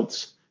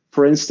ourselves.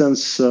 For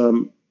instance,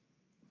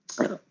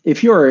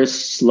 if you're a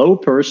slow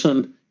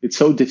person, it's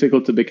so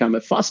difficult to become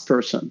a fast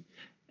person.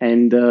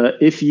 And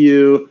if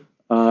you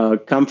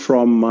come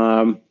from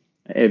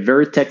a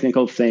very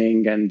technical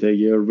thing and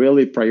you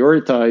really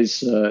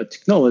prioritize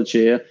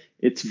technology,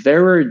 it's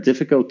very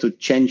difficult to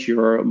change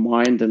your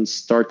mind and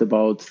start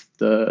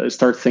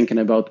thinking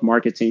about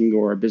marketing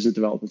or business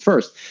development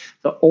first.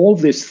 So all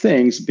these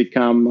things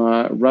become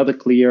rather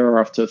clear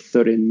after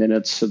 30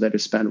 minutes that you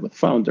spend with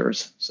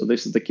founders. So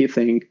this is the key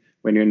thing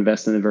when you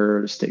invest in a very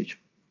early stage.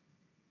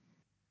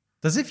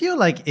 Does it feel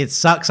like it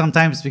sucks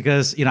sometimes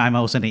because, I'm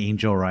also an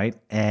angel, right?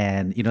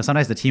 And,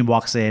 sometimes the team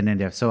walks in and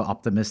they're so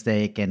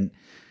optimistic and,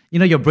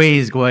 your brain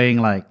is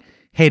going like,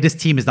 hey, this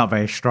team is not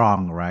very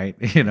strong, right?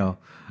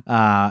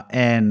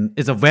 And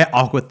it's a very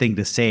awkward thing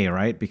to say,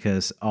 right?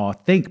 Because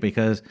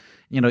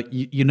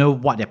you know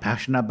what they're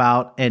passionate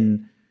about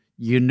and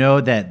you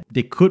know that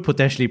they could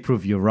potentially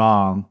prove you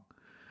wrong.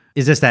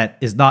 It's just that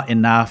it's not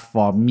enough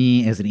for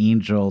me as an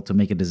angel to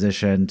make a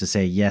decision to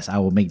say, yes, I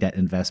will make that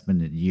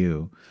investment in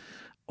you.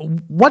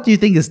 What do you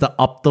think is the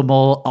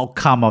optimal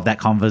outcome of that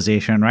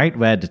conversation, right?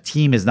 Where the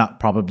team is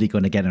not probably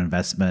going to get an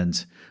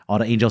investment or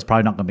the angel's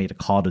probably not going to make the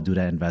call to do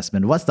that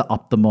investment. What's the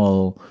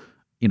optimal,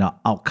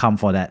 outcome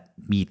for that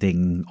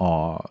meeting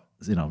or,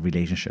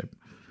 relationship?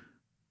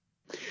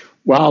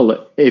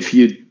 Well, if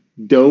you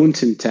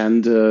don't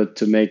intend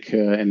to make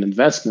an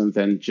investment,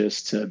 then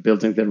just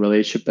building the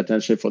relationship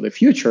potentially for the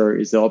future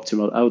is the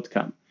optimal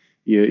outcome.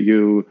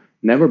 You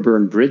never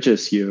burn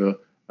bridges. You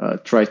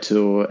try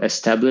to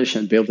establish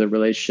and build a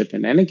relationship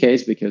in any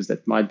case, because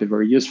that might be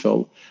very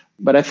useful.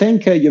 But I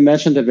think you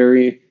mentioned a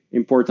very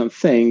important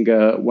thing.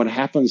 What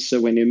happens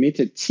when you meet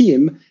a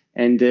team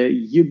and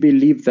you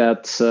believe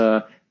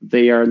that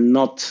they are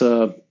not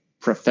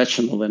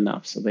professional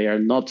enough, so they are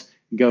not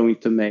going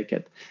to make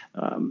it.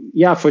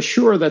 Yeah, for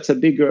sure, that's a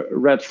big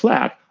red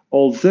flag.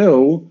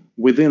 Although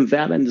within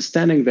that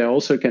understanding, there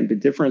also can be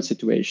different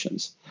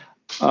situations.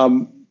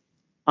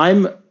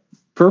 I'm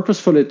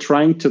purposefully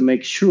trying to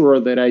make sure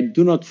that I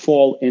do not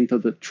fall into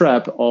the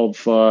trap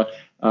of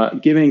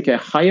giving a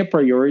higher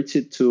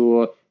priority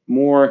to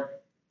more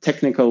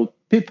technical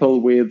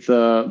people with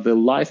the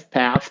life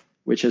path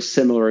which is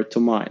similar to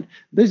mine.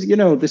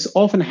 This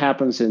often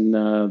happens in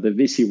the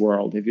VC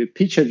world. If you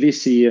pitch a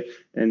VC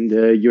and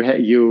you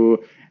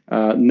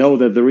know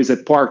that there is a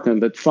partner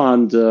in that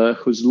fund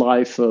whose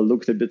life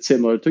looked a bit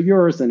similar to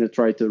yours, then you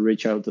try to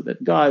reach out to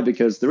that guy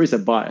because there is a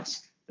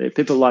bias.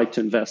 People like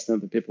to invest in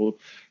the people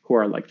who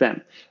are like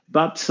them.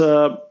 But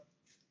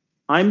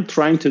I'm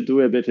trying to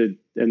do a bit of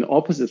an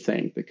opposite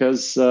thing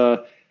because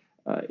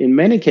in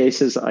many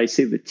cases, I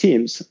see the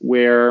teams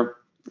where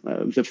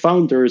the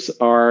founders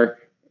are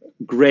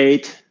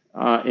great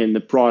in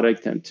the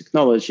product and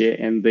technology,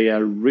 and they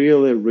are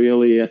really,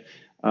 really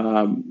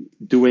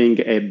doing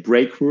a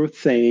breakthrough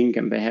thing,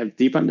 and they have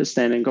deep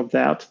understanding of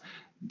that.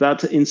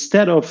 But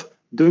instead of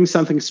doing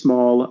something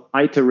small,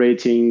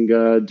 iterating,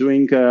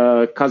 doing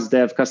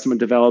CusDev, customer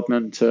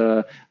development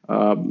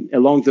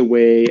along the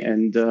way,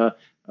 and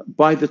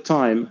by the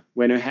time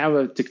when you have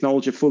a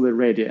technology fully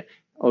ready,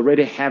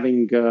 already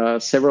having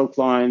several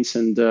clients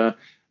and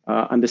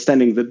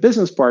understanding the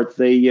business part,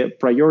 they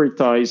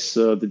prioritize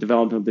the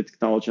development of the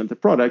technology and the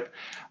product.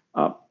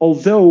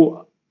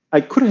 Although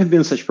I could have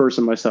been such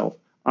person myself,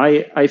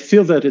 I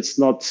feel that it's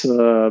not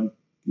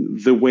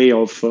the way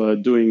of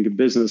doing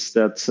business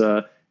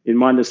that, in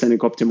my understanding,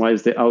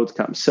 optimize the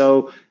outcome.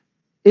 So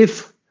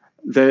if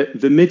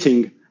the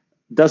meeting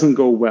doesn't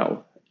go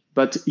well,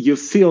 but you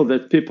feel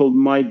that people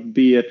might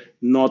be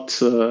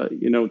not,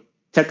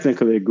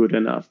 technically good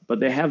enough, but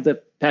they have the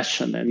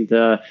passion and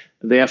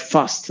they are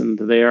fast and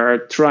they are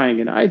trying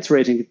and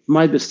iterating, it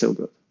might be still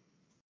good.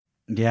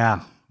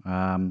 Yeah.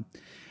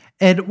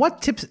 And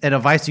what tips and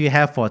advice do you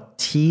have for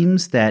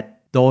teams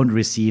that don't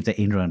receive the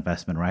angel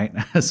investment, right?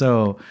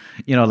 So,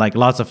 like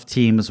lots of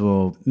teams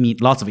will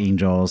meet lots of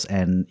angels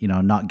and,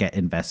 not get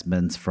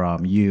investments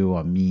from you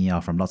or me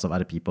or from lots of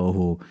other people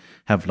who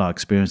have a lot of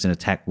experience in the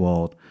tech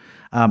world.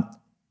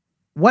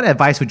 What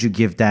advice would you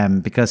give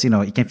them? Because,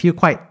 it can feel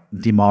quite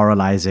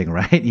demoralizing,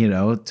 right?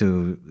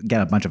 To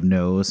get a bunch of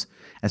no's,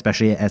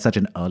 especially at such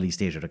an early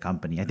stage of the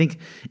company. I think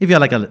if you're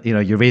like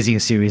you're raising a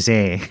Series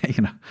A,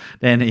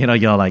 then,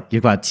 you're like,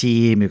 you've got a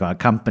team, you've got a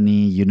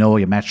company,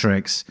 your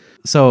metrics.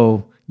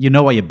 So you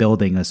know what you're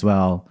building as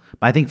well.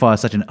 But I think for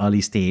such an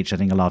early stage, I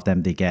think a lot of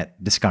them, they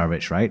get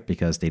discouraged, right?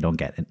 Because they don't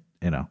get,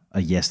 a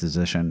yes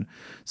decision.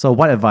 So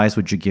what advice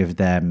would you give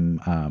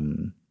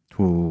them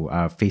who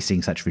are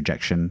facing such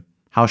rejection?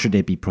 How should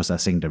they be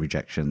processing the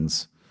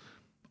rejections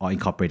or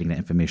incorporating the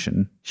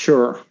information?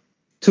 Sure.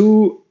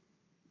 Two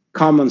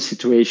common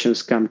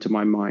situations come to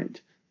my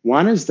mind.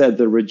 One is that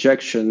the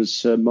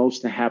rejections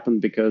mostly happen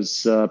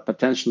because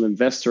potential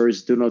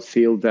investors do not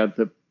feel that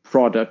the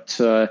product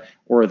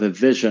or the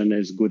vision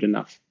is good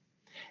enough.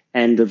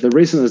 And the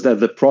reason is that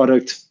the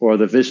product or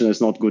the vision is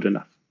not good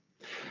enough.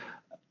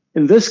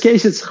 In this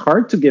case, it's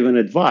hard to give an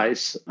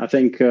advice. I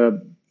think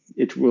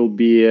it will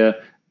be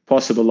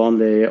possible on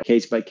the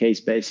case-by-case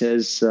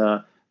basis,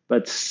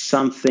 but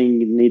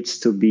something needs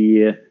to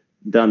be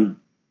done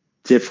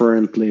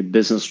differently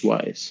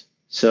business-wise.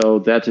 So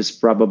that is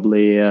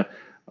probably a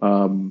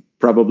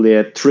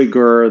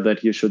trigger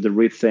that you should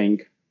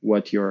rethink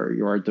what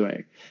you're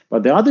doing.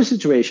 But the other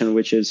situation,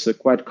 which is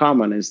quite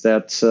common, is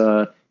that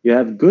you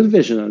have good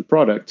vision and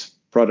product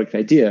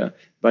idea,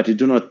 but you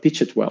do not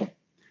pitch it well.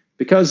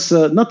 Because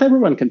not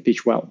everyone can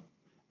pitch well.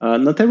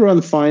 Not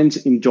everyone finds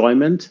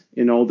enjoyment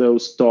in all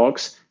those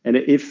talks. And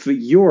if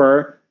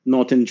you're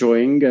not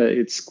enjoying,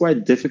 it's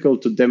quite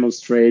difficult to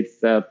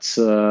demonstrate that,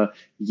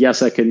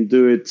 yes, I can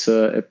do it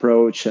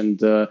approach and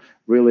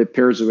really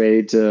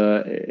persuade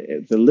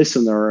the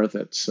listener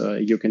that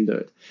you can do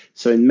it.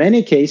 So in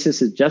many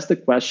cases, it's just a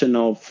question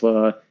of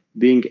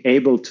being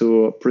able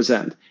to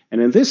present.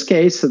 And in this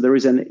case, there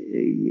is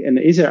an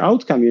easier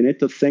outcome. You need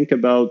to think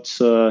about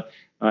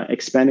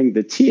expanding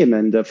the team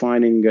and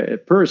finding a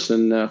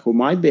person who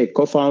might be a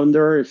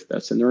co-founder, if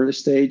that's an early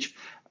stage,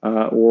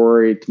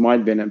 or it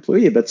might be an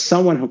employee, but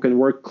someone who can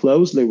work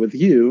closely with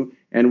you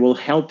and will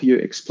help you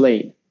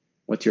explain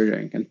what you're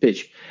doing and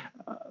pitch.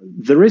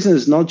 The reason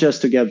is not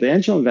just to get the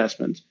angel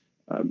investment.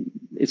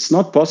 It's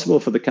not possible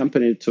for the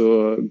company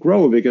to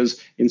grow because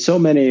in so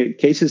many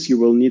cases you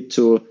will need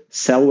to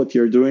sell what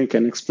you're doing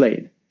and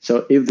explain.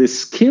 So if the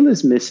skill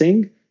is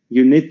missing,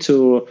 you need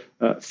to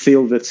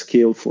fill that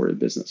skill for a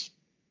business.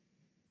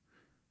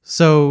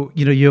 So,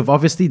 you've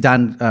obviously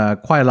done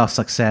quite a lot of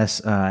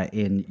success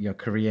in your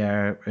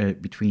career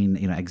between,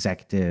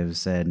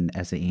 executives and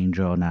as an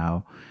angel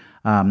now.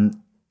 I'm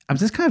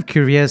just kind of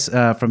curious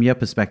from your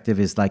perspective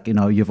is like,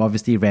 you've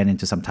obviously ran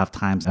into some tough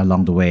times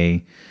along the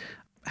way.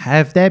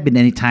 Have there been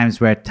any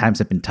times where times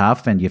have been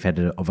tough and you've had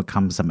to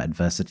overcome some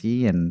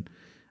adversity and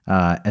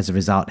as a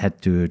result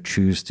had to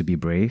choose to be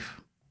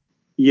brave?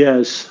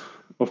 Yes,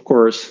 of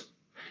course.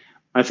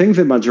 I think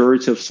the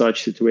majority of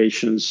such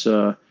situations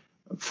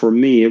for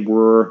me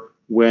were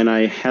when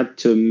I had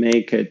to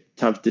make a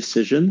tough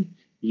decision,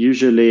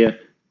 usually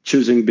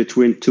choosing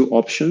between two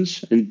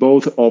options, and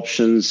both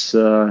options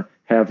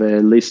have a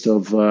list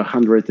of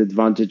 100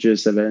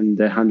 advantages and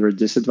 100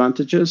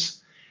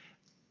 disadvantages.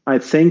 I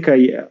think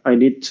I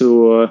need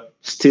to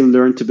still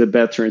learn to be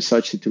better in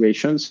such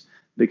situations,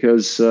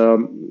 because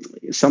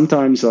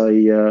sometimes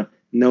I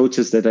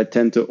notice that I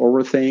tend to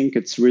overthink.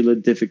 It's really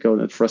difficult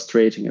and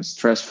frustrating and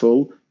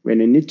stressful. When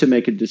you need to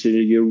make a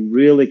decision, you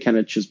really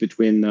cannot choose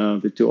between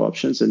the two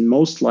options. And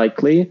most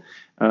likely,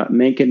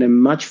 making a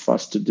much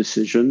faster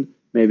decision,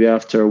 maybe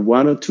after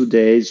 1 or 2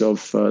 days of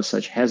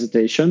such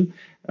hesitation,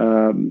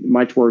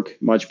 might work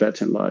much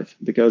better in life.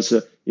 Because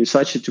in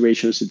such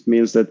situations, it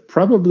means that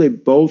probably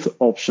both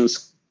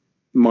options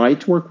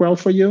might work well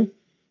for you.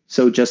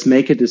 So just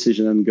make a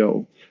decision and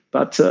go.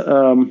 But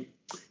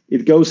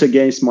it goes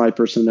against my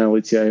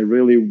personality. I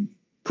really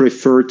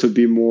prefer to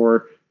be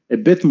a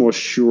bit more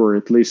sure,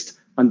 at least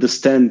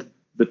understand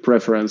the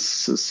preference.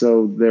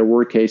 So there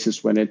were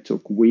cases when it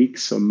took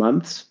weeks or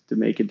months to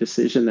make a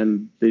decision,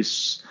 and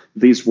these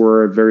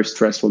were very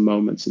stressful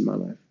moments in my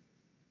life.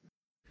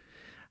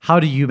 How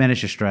do you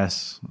manage your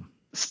stress?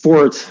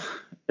 Sport,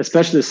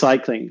 especially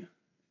cycling.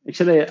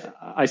 Actually,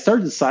 I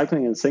started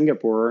cycling in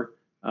Singapore.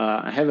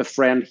 I have a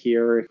friend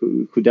here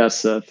who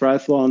does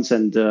triathlons,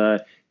 and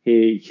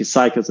he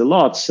cycles a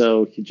lot.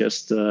 So he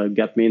just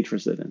got me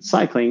interested in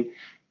cycling,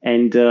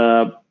 and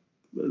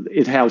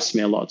it helps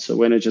me a lot. So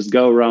when I just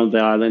go around the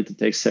island, it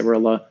takes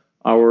several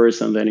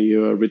hours, and then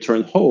you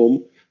return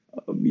home,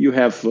 you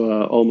have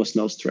almost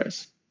no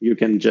stress. You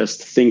can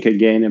just think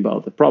again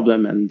about the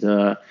problem, and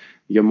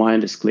your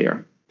mind is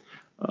clear.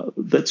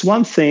 That's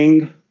one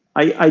thing.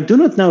 I do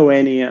not know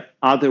any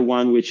other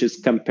one which is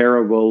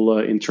comparable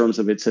in terms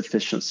of its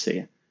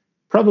efficiency.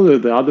 Probably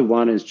the other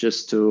one is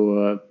just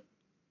to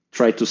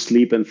try to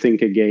sleep and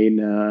think again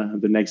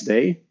the next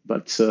day.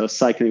 But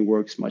cycling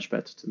works much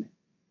better to me.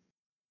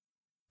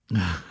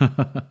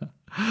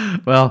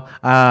 Well,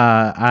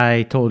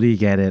 I totally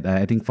get it.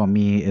 I think for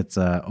me, it's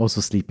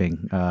also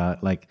sleeping.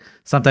 Like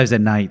sometimes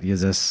at night, you're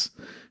just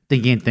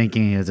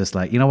thinking. You're just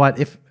like, you know what?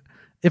 If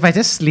I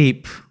just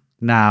sleep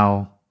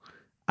now,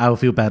 I'll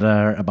feel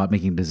better about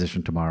making a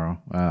decision tomorrow,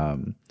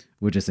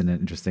 which is an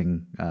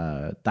interesting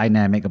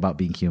dynamic about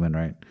being human,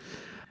 right?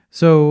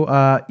 So,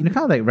 kind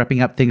of like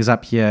wrapping up things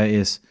up here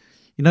is,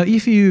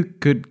 if you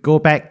could go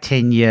back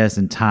 10 years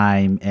in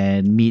time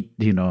and meet,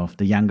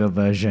 the younger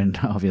version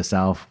of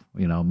yourself,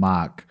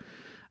 Mark,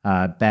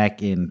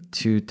 back in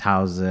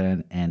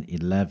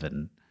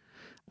 2011,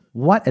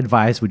 what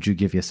advice would you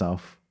give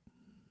yourself?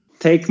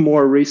 Take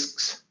more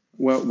risks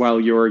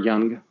while you're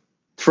young.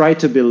 Try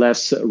to be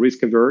less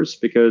risk averse,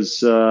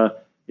 because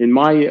in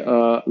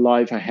my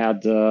life, I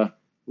had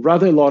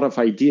rather a lot of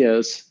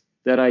ideas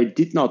that I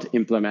did not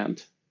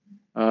implement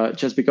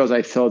just because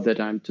I thought that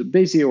I'm too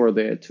busy or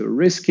they're too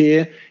risky.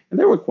 And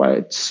they were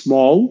quite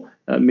small,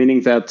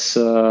 meaning that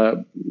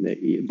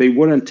they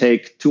wouldn't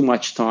take too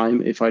much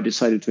time if I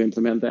decided to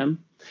implement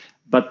them.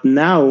 But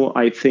now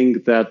I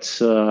think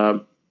that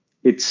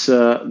it's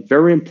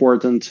very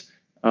important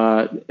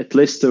at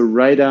least to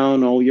write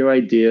down all your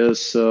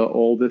ideas,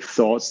 all the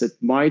thoughts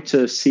that might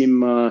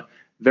seem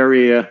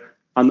very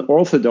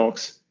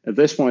unorthodox at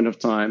this point of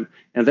time,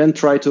 and then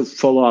try to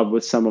follow up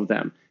with some of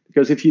them.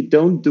 Because if you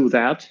don't do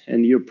that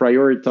and you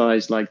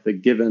prioritize like the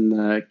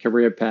given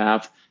career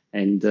path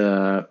and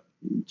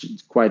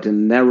quite a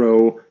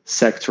narrow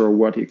sector of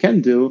what you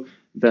can do,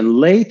 then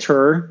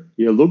later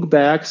you look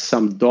back,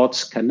 some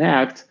dots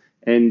connect,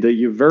 and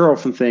you very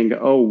often think,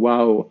 oh,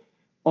 wow,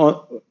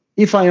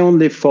 if I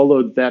only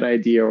followed that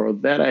idea or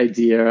that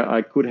idea,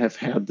 I could have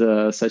had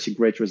such a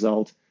great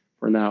result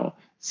for now.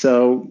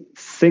 So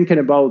thinking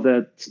about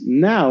that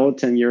now,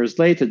 10 years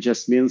later,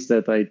 just means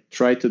that I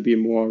try to be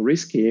more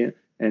risky.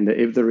 And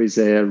if there is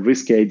a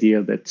risky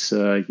idea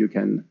that you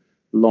can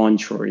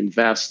launch or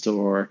invest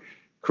or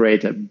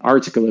create an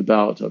article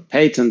about or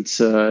patent,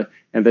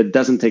 and that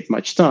doesn't take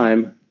much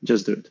time,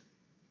 just do it.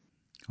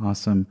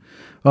 Awesome.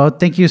 Well,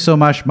 thank you so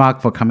much,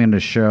 Mark, for coming on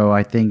the show.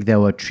 I think there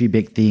were 3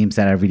 big themes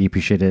that I really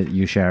appreciated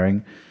you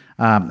sharing.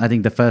 I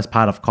think the first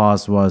part, of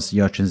course, was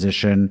your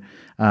transition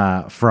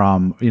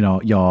from,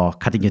 your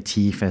cutting your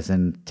teeth as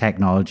a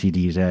technology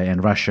leader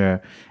in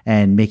Russia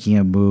and making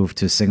a move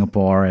to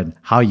Singapore, and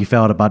how you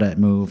felt about that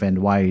move and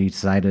why you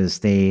decided to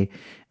stay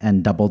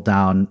and double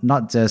down,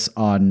 not just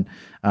on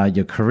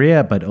your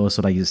career, but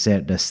also, like you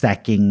said, the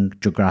stacking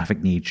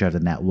geographic nature of the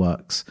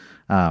networks.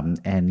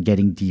 And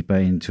getting deeper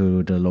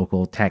into the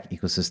local tech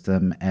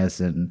ecosystem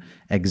as an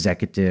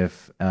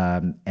executive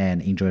and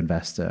angel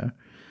investor.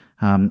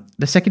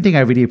 The second thing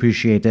I really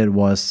appreciated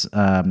was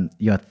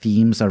your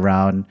themes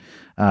around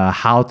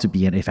how to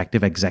be an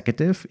effective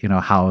executive,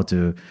 how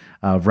to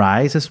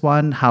rise as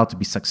one, how to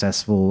be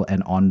successful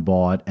and on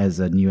board as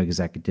a new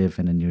executive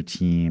in a new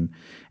team,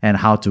 and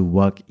how to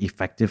work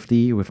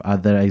effectively with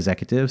other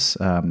executives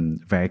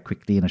very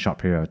quickly in a short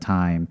period of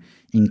time,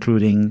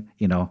 including,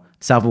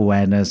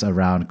 self-awareness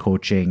around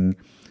coaching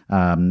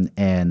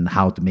and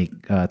how to make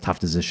tough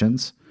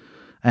decisions.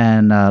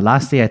 And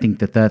lastly, I think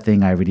the third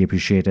thing I really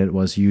appreciated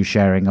was you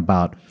sharing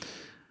about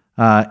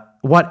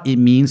what it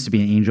means to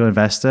be an angel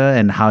investor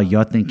and how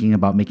you're thinking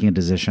about making a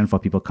decision for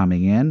people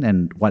coming in,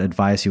 and what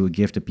advice you would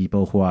give to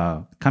people who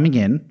are coming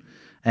in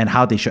and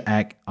how they should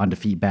act on the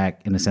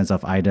feedback in the sense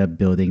of either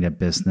building their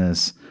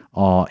business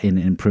or in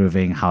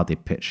improving how they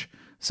pitch.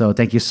 So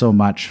thank you so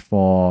much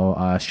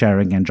for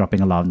sharing and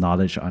dropping a lot of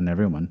knowledge on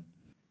everyone.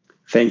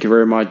 Thank you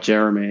very much,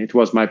 Jeremy. It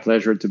was my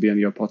pleasure to be on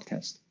your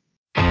podcast.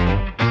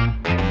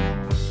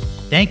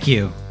 Thank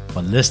you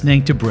for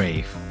listening to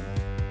Brave.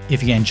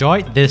 If you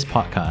enjoyed this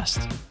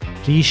podcast,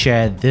 please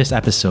share this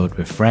episode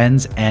with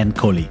friends and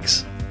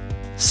colleagues.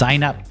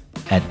 Sign up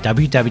at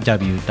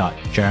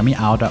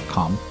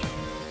www.jeremyau.com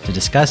to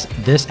discuss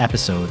this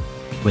episode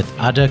with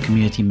other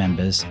community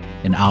members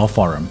in our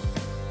forum.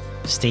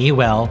 Stay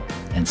well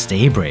and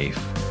stay brave.